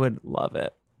bet I would love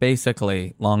it.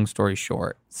 Basically, long story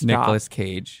short, Stop. Nicolas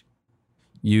Cage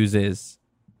uses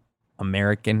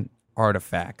American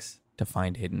artifacts to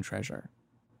find hidden treasure.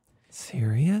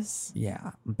 Serious?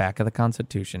 Yeah, back of the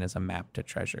Constitution is a map to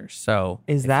treasure. So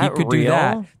Is if that he could do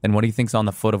that, real? then what do you think's on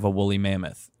the foot of a woolly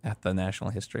mammoth at the National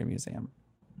History Museum?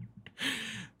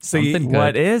 So you, Something good.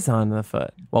 What is on the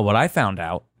foot? Well, what I found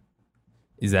out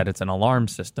is that it's an alarm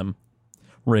system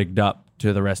rigged up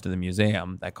to the rest of the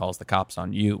museum that calls the cops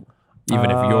on you, even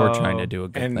if you're trying to do a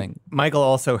good and thing. Michael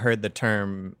also heard the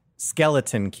term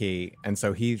skeleton key, and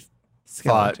so he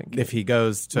thought Skeleton key. if he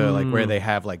goes to like where they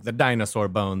have like the dinosaur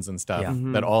bones and stuff, Yeah.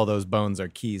 that all those bones are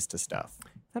keys to stuff.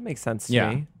 That makes sense to Yeah.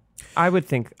 me. I would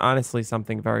think honestly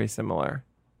something very similar.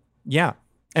 Yeah.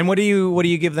 And what do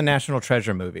you give the National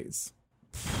Treasure movies?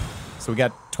 So we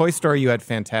got Toy Story. You had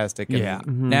Fantastic. And Yeah.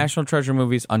 National Treasure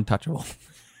movies, untouchable.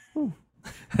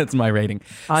 That's my rating.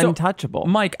 So, Untouchable.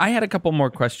 Mike, I had a couple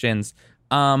more questions.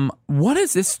 What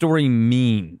does this story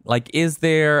mean? Like, is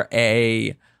there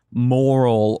a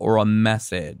moral or a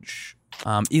message?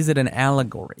 Is it an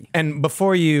allegory? And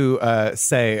before you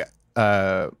say,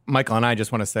 Michael and I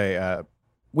just want to say,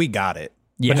 we got it.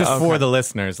 Yeah, but just okay. for the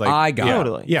listeners, like I got yeah, it.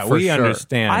 Totally. Yeah, For we sure.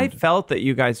 understand. I felt that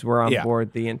you guys were on Yeah.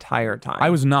 board the entire time.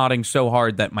 I was nodding so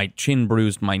hard that my chin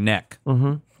bruised my neck.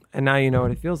 And now you know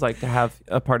what it feels like to have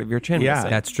a part of your chin Yeah. missing.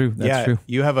 That's true. That's yeah, true.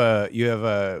 you have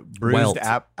a bruised Welt.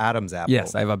 Adam's apple.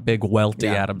 Yes, I have a big welty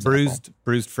yeah, Adam's bruised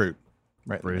fruit.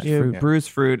 Right. Bruised there. You fruit. bruised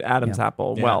fruit, Adam's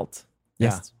apple, Yeah. welt.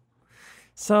 Yes.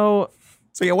 So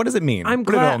So yeah, what does it mean? I'm What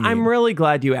did it all glad. I'm mean? really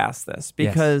glad you asked this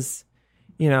because,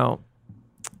 you know,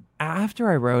 after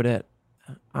I wrote it,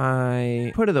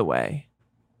 I put it away,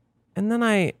 and then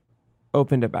I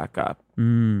opened it back up,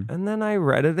 and then I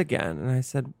read it again, and I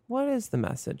said, "What is the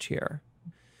message here?"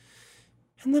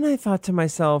 And then I thought to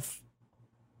myself,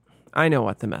 I know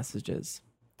what the message is.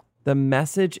 The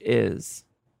message is...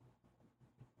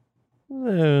 That's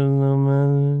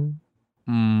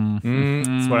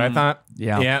what I thought.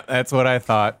 Yeah, that's what I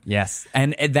thought. Yes.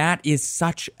 And that is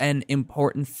such an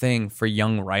important thing for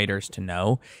young writers to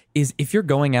know, is if you're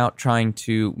going out trying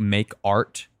to make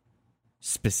art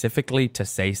specifically to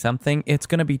say something, it's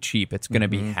going to be cheap. It's going to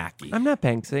be hacky. I'm not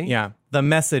Banksy. Yeah. The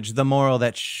message, the moral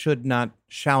that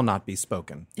shall not be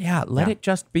spoken. Yeah. Let it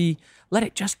just be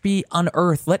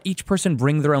unearthed. Let each person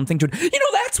bring their own thing to it. You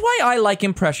know, that's why I like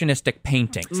impressionistic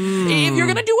paintings. If you're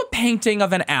going to do a painting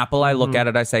of an apple, I look at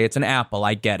it, I say it's an apple.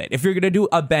 I get it. If you're going to do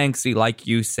a Banksy, like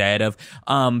you said, of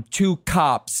two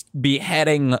cops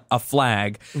beheading a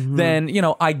flag, then, you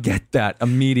know, I get that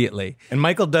immediately. And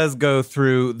Michael does go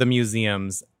through the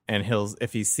museums, and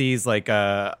if he sees like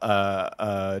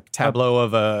a tableau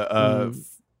of a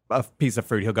piece of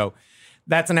fruit, he'll go,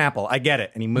 "That's an apple. I get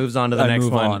it." And he moves on to the next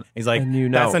one. He's like,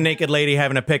 "That's a naked lady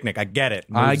having a picnic. I get it."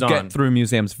 I get through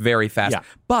museums very fast. Yeah.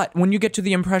 But when you get to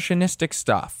the impressionistic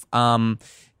stuff,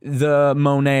 the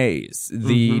Monets,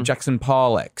 the Jackson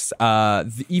Pollocks,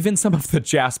 even some of the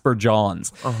Jasper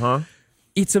Johns,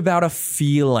 it's about a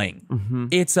feeling.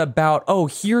 It's about,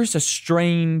 here's a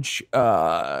strange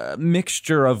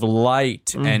mixture of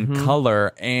light and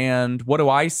color. And what do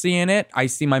I see in it? I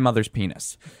see my mother's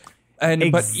penis.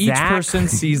 But each person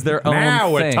sees their own now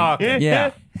thing. We're talking.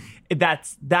 Yeah.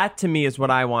 That to me is what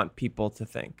I want people to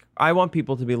think. I want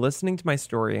people to be listening to my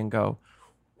story and go,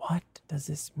 what does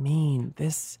this mean?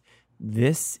 This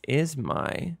is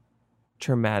my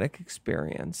traumatic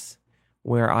experience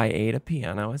where I ate a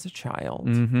piano as a child.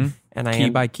 And Key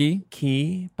by key?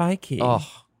 Key by key. Oh.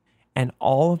 And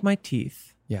all of my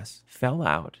teeth Yes. fell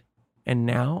out. And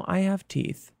now I have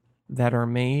teeth that are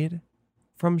made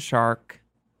from shark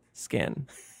skin.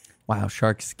 Wow,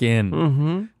 shark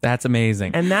skin. That's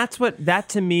amazing. And that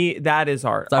to me, that is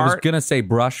art. I was going to say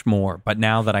brush more, but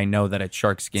now that I know that it's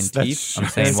shark skin teeth, I'm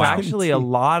saying There's wow. actually a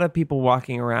lot of people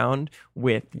walking around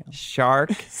with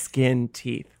shark skin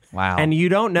teeth. Wow. And you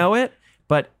don't know it,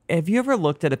 but have you ever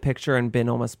looked at a picture and been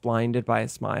almost blinded by a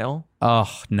smile? Oh,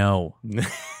 no.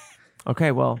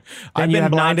 Okay, well, then I've you been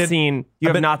have blinded.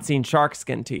 not seen shark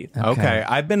skin teeth. Okay.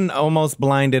 I've been almost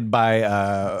blinded by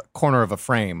a corner of a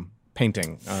frame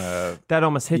painting. That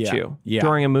almost hit you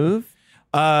during a move?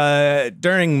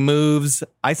 During moves,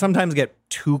 I sometimes get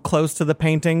too close to the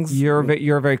paintings. You're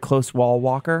a very close wall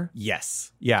walker?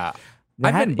 Yes. Yeah.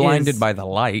 I've been blinded by the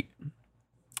light.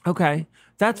 Okay.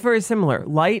 That's very similar.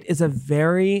 Light is a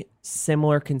very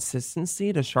similar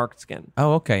consistency to shark skin.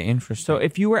 Oh, okay. Interesting. So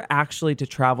if you were actually to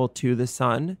travel to the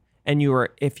sun and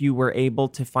if you were able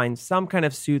to find some kind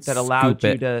of suit that allowed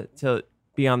you to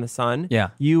be on the sun,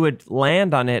 you would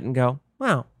land on it and go,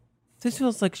 wow, this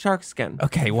feels like shark skin.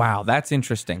 Okay, wow, that's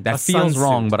interesting. That feels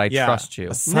wrong, but I trust you.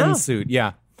 A sunsuit,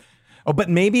 yeah. Oh, but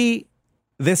maybe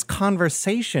this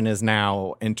conversation is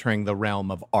now entering the realm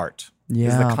of art. Yeah.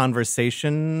 Is the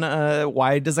conversation,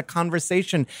 why does a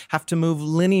conversation have to move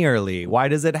linearly? Why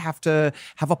does it have to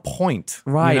have a point?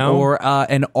 Right, you know? or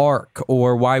an arc,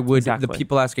 or why would the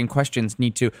people asking questions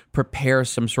need to prepare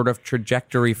some sort of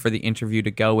trajectory for the interview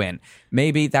to go in?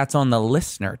 Maybe that's on the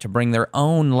listener to bring their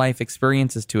own life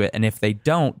experiences to it, and if they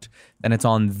don't, then it's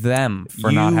on them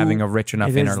for not having a rich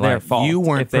enough inner life. Fault you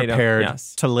weren't if they don't. prepared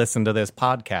Yes. to listen to this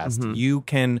podcast. You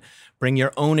can bring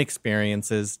your own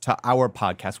experiences to our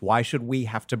podcast. Why should we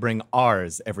have to bring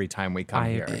ours every time we come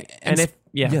here?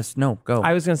 Go.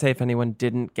 I was going to say, if anyone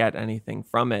didn't get anything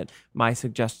from it, my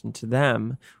suggestion to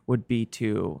them would be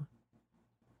to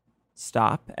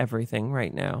stop everything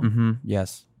right now.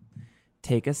 Yes.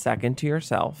 Take a second to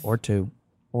yourself. Or two.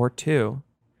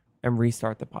 And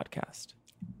restart the podcast.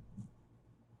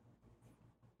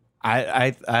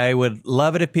 I would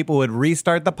love it if people would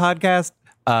restart the podcast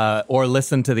or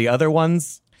listen to the other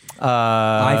ones.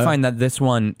 I find that this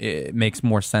one makes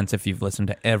more sense if you've listened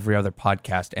to every other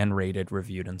podcast and rated,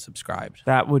 reviewed, and subscribed.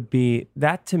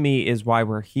 That to me is why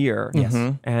we're here. Yes.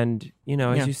 And,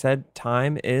 as you said,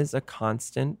 time is a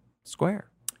constant square.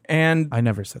 And I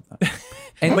never said that.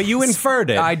 But you inferred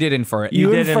it. I did infer it.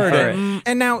 You did infer it.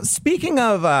 And now, speaking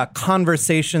of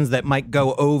conversations that might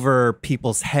go over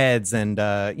people's heads and,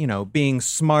 being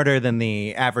smarter than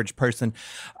the average person,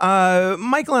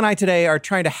 Michael and I today are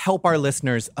trying to help our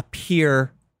listeners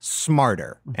appear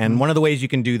smarter. And one of the ways you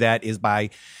can do that is by,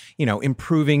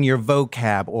 improving your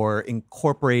vocab or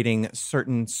incorporating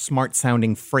certain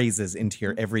smart-sounding phrases into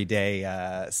your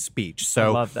everyday speech. So I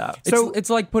love that. It's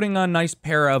like putting a nice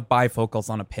pair of bifocals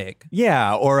on a pig.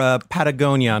 Yeah, or a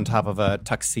Patagonia on top of a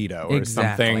tuxedo or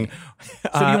something.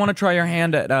 So do you want to try your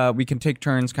hand at, we can take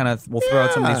turns, we'll throw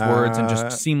out some of these words and just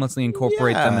seamlessly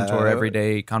incorporate them into our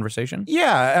everyday conversation?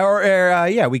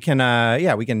 Yeah, we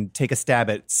can take a stab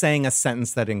at saying a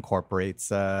sentence that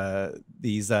incorporates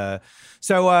these.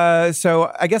 So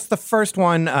I guess the first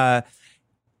one,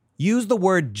 use the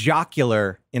word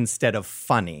jocular instead of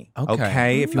funny.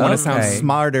 Okay? If you want to sound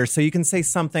smarter. So you can say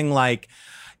something like,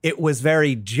 it was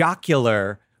very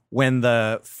jocular when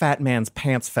the fat man's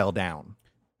pants fell down.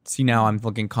 See, now I'm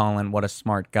looking, Colin, what a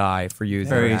smart guy for using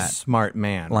very that smart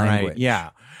man. language. Right?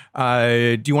 Yeah.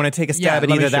 Do you want to take a stab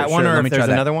at either that one or if there's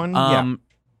another one?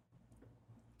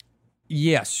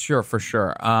 Yes, sure, for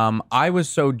sure. I was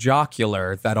so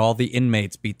jocular that all the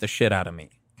inmates beat the shit out of me.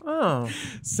 Oh.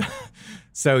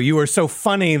 So you were so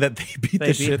funny that they beat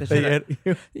the shit out of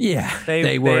you? Yeah.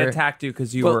 They attacked you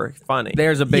because you were funny.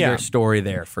 There's a bigger story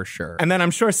there for sure. And then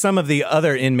I'm sure some of the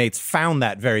other inmates found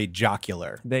that very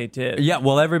jocular. They did. Yeah,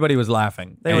 well, everybody was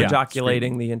laughing. They were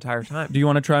joculating the entire time. Do you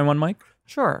want to try one, Mike?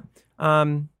 Sure.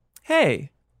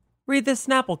 Hey, read this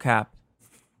Snapple cap.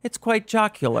 It's quite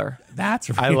jocular. That's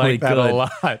really I like that good. a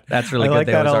lot. That's really I good. like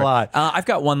that a lot. I've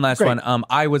got one last one.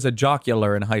 I was a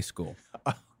jocular in high school.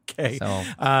 Okay. So,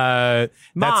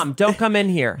 Mom, don't come in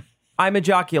here. I'm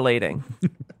ejaculating.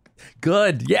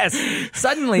 Good. Yes.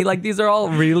 Suddenly, these are all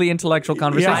really intellectual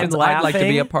conversations I'd like to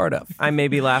be a part of. I may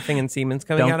be laughing and semen's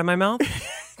coming out of my mouth.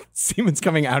 Semen's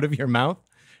coming out of your mouth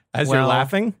as you're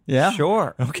laughing? Yeah.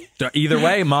 Sure. Okay. Either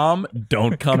way, Mom,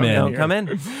 don't come in. Don't come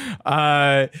in.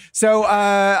 So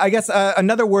I guess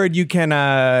another word you can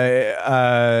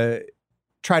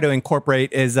try to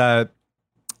incorporate is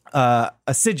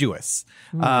assiduous,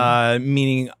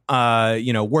 meaning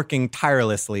working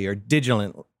tirelessly or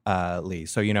diligently.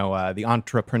 So the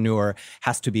entrepreneur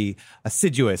has to be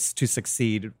assiduous to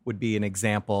succeed. Would be an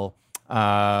example.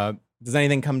 Does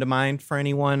anything come to mind for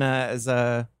anyone as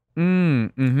a?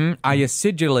 I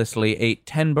assiduously ate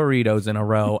 10 burritos in a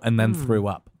row and then threw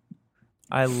up.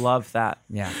 I love that.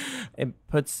 Yeah. It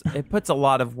puts a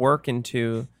lot of work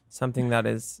into something that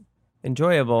is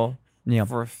enjoyable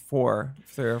for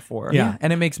 3 or 4. Yeah.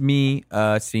 And it makes me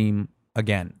seem,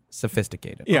 again,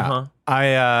 sophisticated. Yeah.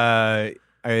 I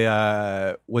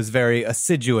was very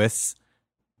assiduous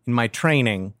in my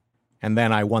training, and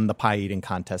then I won the pie eating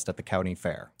contest at the county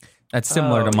fair. That's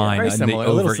similar to mine. Very similar,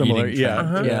 a little similar.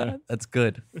 Yeah. Yeah, that's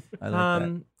good. I like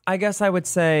that. I guess I would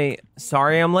say,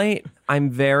 sorry I'm late. I'm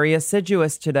very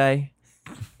assiduous today.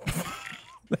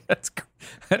 That's good.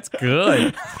 That's good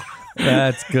one.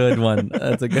 That's a good one.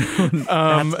 That's a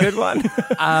good one.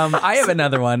 I have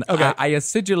another one. Okay. I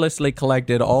assiduously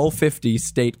collected all 50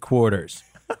 state quarters.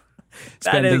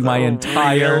 Spending my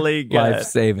entire life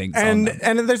savings on them.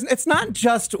 And it's not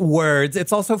just words,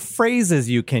 it's also phrases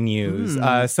you can use.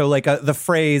 So the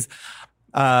phrase,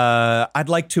 I'd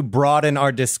like to broaden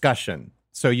our discussion.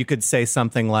 So you could say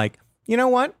something like, you know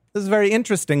what? This is very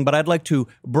interesting, but I'd like to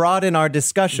broaden our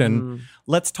discussion.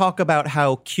 Let's talk about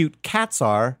how cute cats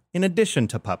are in addition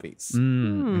to puppies.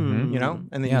 And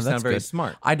then you sound very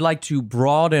smart. I'd like to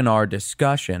broaden our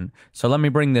discussion. So let me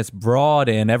bring this broad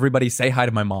in. Everybody say hi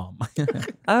to my mom.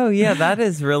 Oh, yeah, that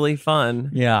is really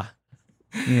fun. Yeah.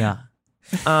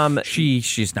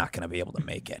 She's not going to be able to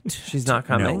make it. She's not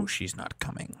coming? No, she's not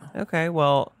coming. Okay,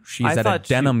 well, She's at a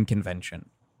denim convention.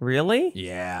 Really?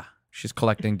 Yeah. She's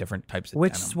collecting different types of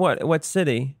denim. What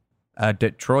city?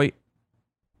 Detroit.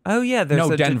 Oh, yeah. There's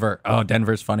Denver.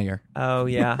 Denver's funnier. Oh,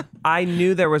 yeah. I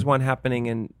knew there was one happening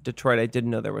in Detroit. I didn't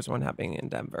know there was one happening in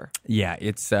Denver. Yeah,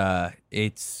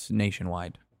 it's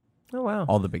nationwide. Oh, wow.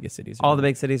 All the biggest cities. All the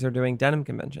big cities are doing denim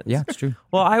conventions. Yeah, it's true.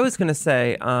 Well, I was going to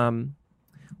say,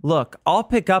 look, I'll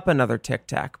pick up another Tic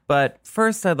Tac, but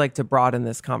first I'd like to broaden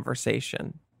this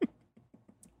conversation.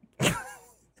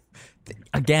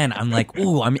 Again, I'm like,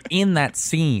 ooh, I'm in that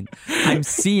scene. I'm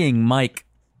seeing Mike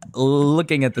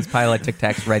looking at this pile of Tic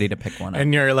Tacs ready to pick one up.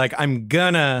 And you're like, I'm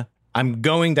going to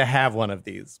have one of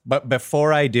these. But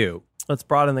before I do, let's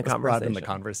broaden the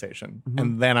conversation.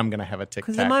 And then I'm going to have a Tic Tac.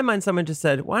 Because in my mind, someone just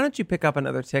said, why don't you pick up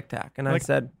another Tic Tac? And I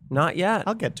said, not yet.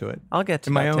 I'll get to it. I'll get to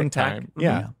in my own Tic-Tac. time.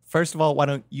 Yeah. First of all, why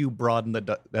don't you broaden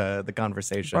the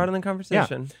conversation? Broaden the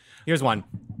conversation. Yeah. Here's one.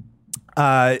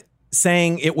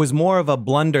 Saying it was more of a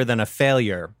blunder than a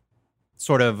failure.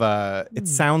 Sort of, it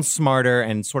sounds smarter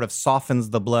and sort of softens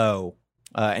the blow,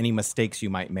 any mistakes you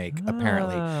might make,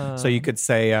 apparently. So you could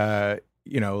say,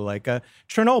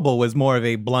 Chernobyl was more of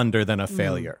a blunder than a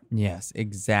failure. Yes,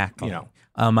 exactly.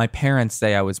 My parents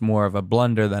say I was more of a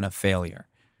blunder than a failure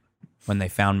when they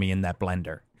found me in that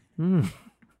blender.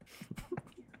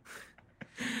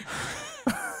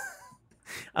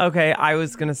 Okay, I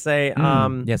was going to say...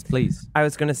 yes, please. I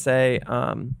was going to say...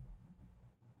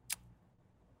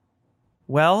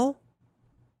 well,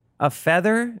 a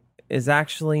feather is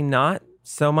actually not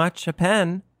so much a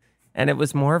pen, and it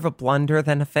was more of a blunder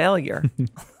than a failure.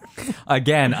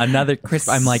 Again, another crisp.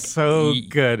 I'm like, so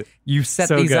good. You set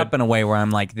So these good. up in a way where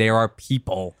I'm like, there are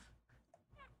people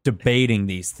debating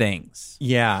these things.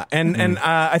 Yeah, and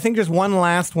I think just one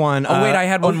last one. Oh, wait, I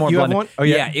had one more you have blunder. one? Oh,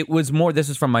 yeah. It was more, this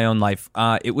is from my own life.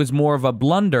 It was more of a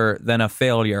blunder than a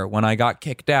failure when I got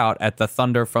kicked out at the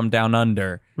Thunder from Down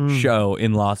Under show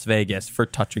in Las Vegas for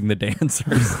touching the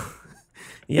dancers.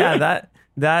 Yeah,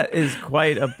 that is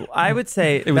quite a... I would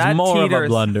say it was that more of a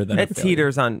blunder than a it failure.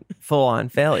 teeters on full-on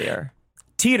failure.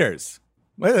 Teeters.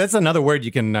 Well, that's another word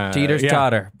you can... Teeters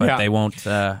totter, but Yeah. they won't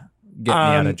get me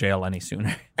out of jail any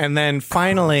sooner. And then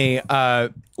finally,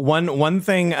 one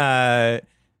thing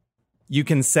you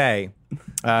can say,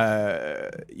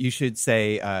 you should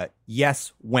say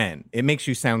yes when. It makes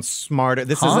you sound smarter.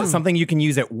 This is something you can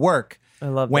use at work. I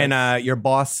love when this. Your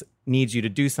boss needs you to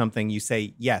do something, you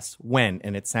say yes when,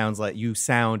 and it sounds like you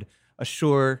sound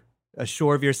assured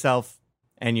of yourself,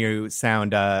 and you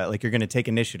sound like you're going to take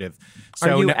initiative.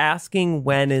 So are you asking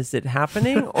when is it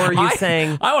happening, or are you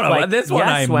saying? I don't know. Like, This one, yes,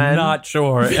 I'm when? not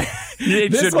sure.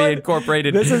 It should be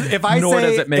incorporated. This is if I nor say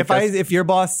does it make if your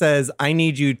boss says I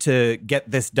need you to get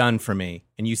this done for me,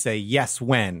 and you say yes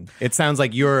when, it sounds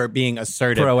like you're being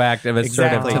assertive, proactive, assertive.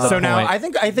 Exactly. To the So now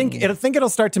point. I think it'll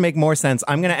start to make more sense.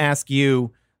 I'm going to ask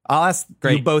you. I'll ask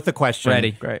you both a question.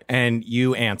 Ready. Great. And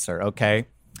you answer. Okay.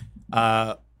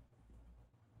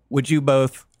 Would you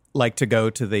both like to go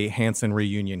to the Hanson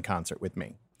reunion concert with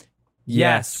me?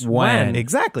 Yes, when?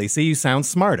 Exactly. See, you sound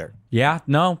smarter. Yeah,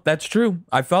 no, that's true.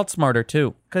 I felt smarter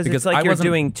too. Because it's like I you're wasn't-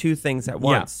 doing two things at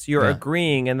once. You're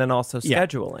agreeing and then also Yeah.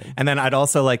 scheduling. And then I'd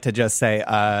also like to just say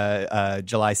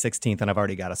July 16th, and I've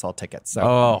already got us all tickets. So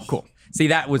Oh, cool. See,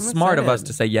 that was smart of us excited.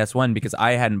 to say yes when, because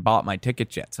I hadn't bought my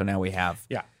tickets yet. So now we have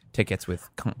tickets with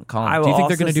Colin. I Do you will think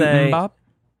they're going to do also say-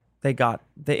 Mbop?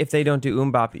 If they don't do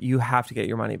Mbop, you have to get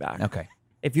your money back. Okay.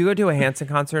 If you go to a Hanson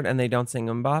concert and they don't sing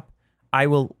Mbop, I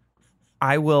will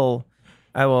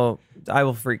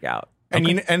freak out.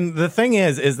 And and the thing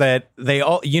is that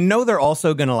they're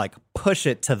also going to like push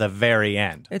it to the very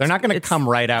end. They're not going to come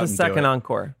right out the and second do it.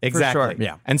 encore. Exactly. For sure.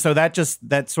 Yeah. And so that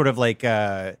sort of like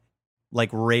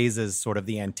raises sort of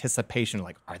the anticipation.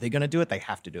 Like, are they going to do it? They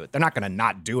have to do it. They're not going to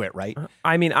not do it, right?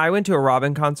 I mean, I went to a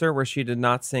Robin concert where she did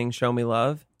not sing "Show Me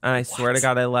Love," and I swear to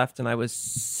God, I left and I was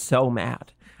so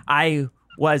mad. I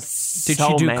was. Did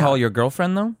so she mad. call your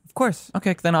girlfriend though? Of course.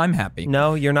 Okay, then I'm happy.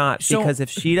 No, you're not, So- because if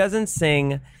she doesn't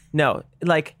sing, no,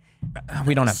 like.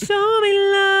 We don't have. Show me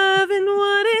love and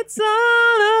what it's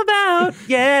all about.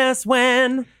 Yes,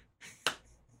 when.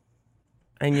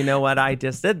 And you know what I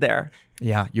just did there?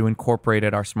 Yeah, you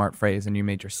incorporated our smart phrase and you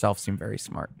made yourself seem very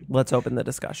smart. Let's open the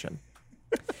discussion.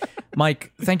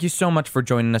 Mike, thank you so much for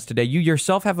joining us today. You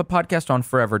yourself have a podcast on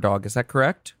Forever Dog, is that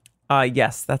correct?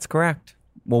 Yes, that's correct.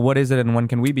 Well, what is it and when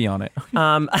can we be on it?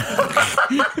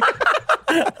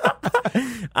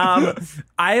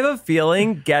 I have a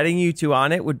feeling getting you two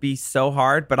on it would be so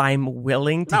hard, but I'm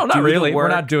willing to No, not do really. the work.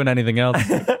 We're not doing anything else.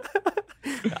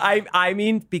 I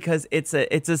mean, because it's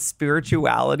a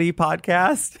spirituality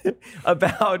podcast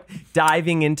about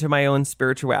diving into my own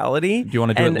spirituality. Do you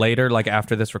want to do it later, like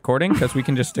after this recording? Because we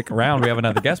can just stick around. We have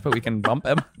another guest, but we can bump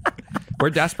him. We're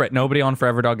desperate. Nobody on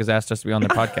Forever Dog has asked us to be on their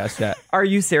podcast yet. Are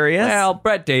you serious? Well,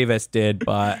 Brett Davis did,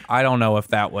 but I don't know if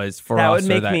that was for us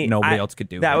or that nobody else could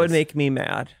do That his. would make me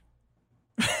mad.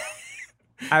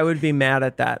 I would be mad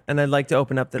at that, and I'd like to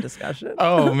open up the discussion.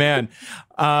 Oh man,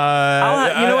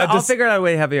 I'll figure out a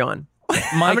way to have you on. Mike,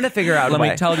 I'm going to figure out a Let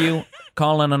way. me tell you,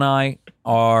 Colin and I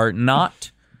are not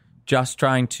just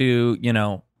trying to,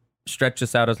 stretch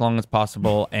this out as long as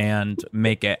possible and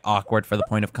make it awkward for the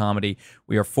point of comedy.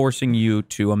 We are forcing you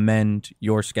to amend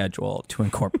your schedule to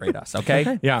incorporate us,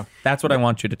 okay? Yeah. That's what I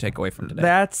want you to take away from today.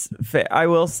 That's fair. I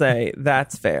will say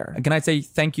that's fair. Can I say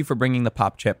thank you for bringing the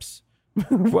pop chips?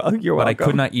 Well, you're But welcome. I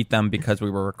could not eat them because we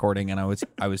were recording and I was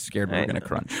scared we were going to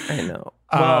crunch. I know.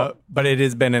 But it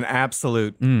has been an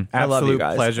absolute I love you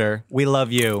guys. pleasure. We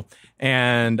love you.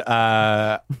 And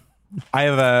I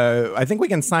think we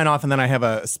can sign off, and then I have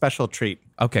a special treat.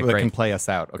 Okay, that great. can play us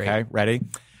out. Okay, Great. ready?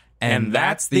 And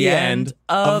that's the end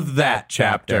of that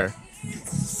chapter.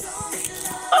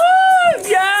 Oh,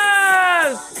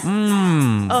 yes!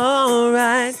 Mmm. All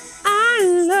right.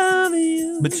 I love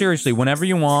you. but seriously, whenever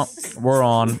you want, we're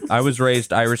on. I was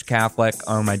raised Irish Catholic.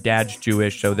 My dad's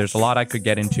Jewish, so there's a lot I could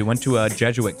get into. Went to a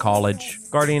Jesuit college.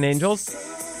 Guardian Angels?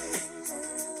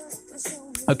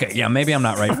 Okay, yeah, maybe I'm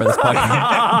not right for this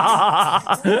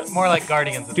podcast. More like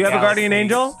Guardians of Do you the have a Guardian Galaxy.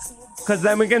 Angel? Because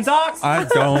then we can talk. I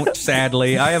don't,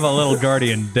 sadly. I have a little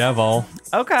guardian devil.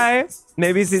 Okay.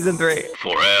 Maybe season 3.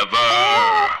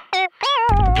 Forever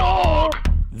Dog.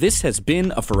 This has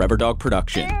been a Forever Dog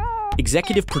production.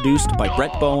 Executive produced by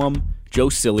Brett Boehm, Joe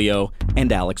Cilio,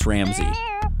 and Alex Ramsey.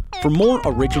 For more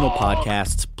original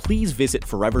podcasts, please visit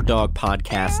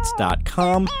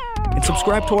foreverdogpodcasts.com and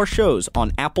subscribe to our shows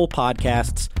on Apple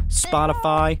Podcasts,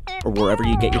 Spotify, or wherever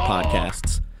you get your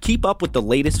podcasts. Keep up with the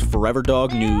latest Forever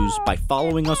Dog news by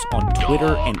following us on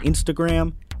Twitter and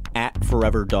Instagram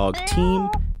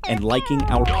 @ForeverDogTeam and liking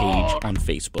our page on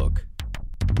Facebook.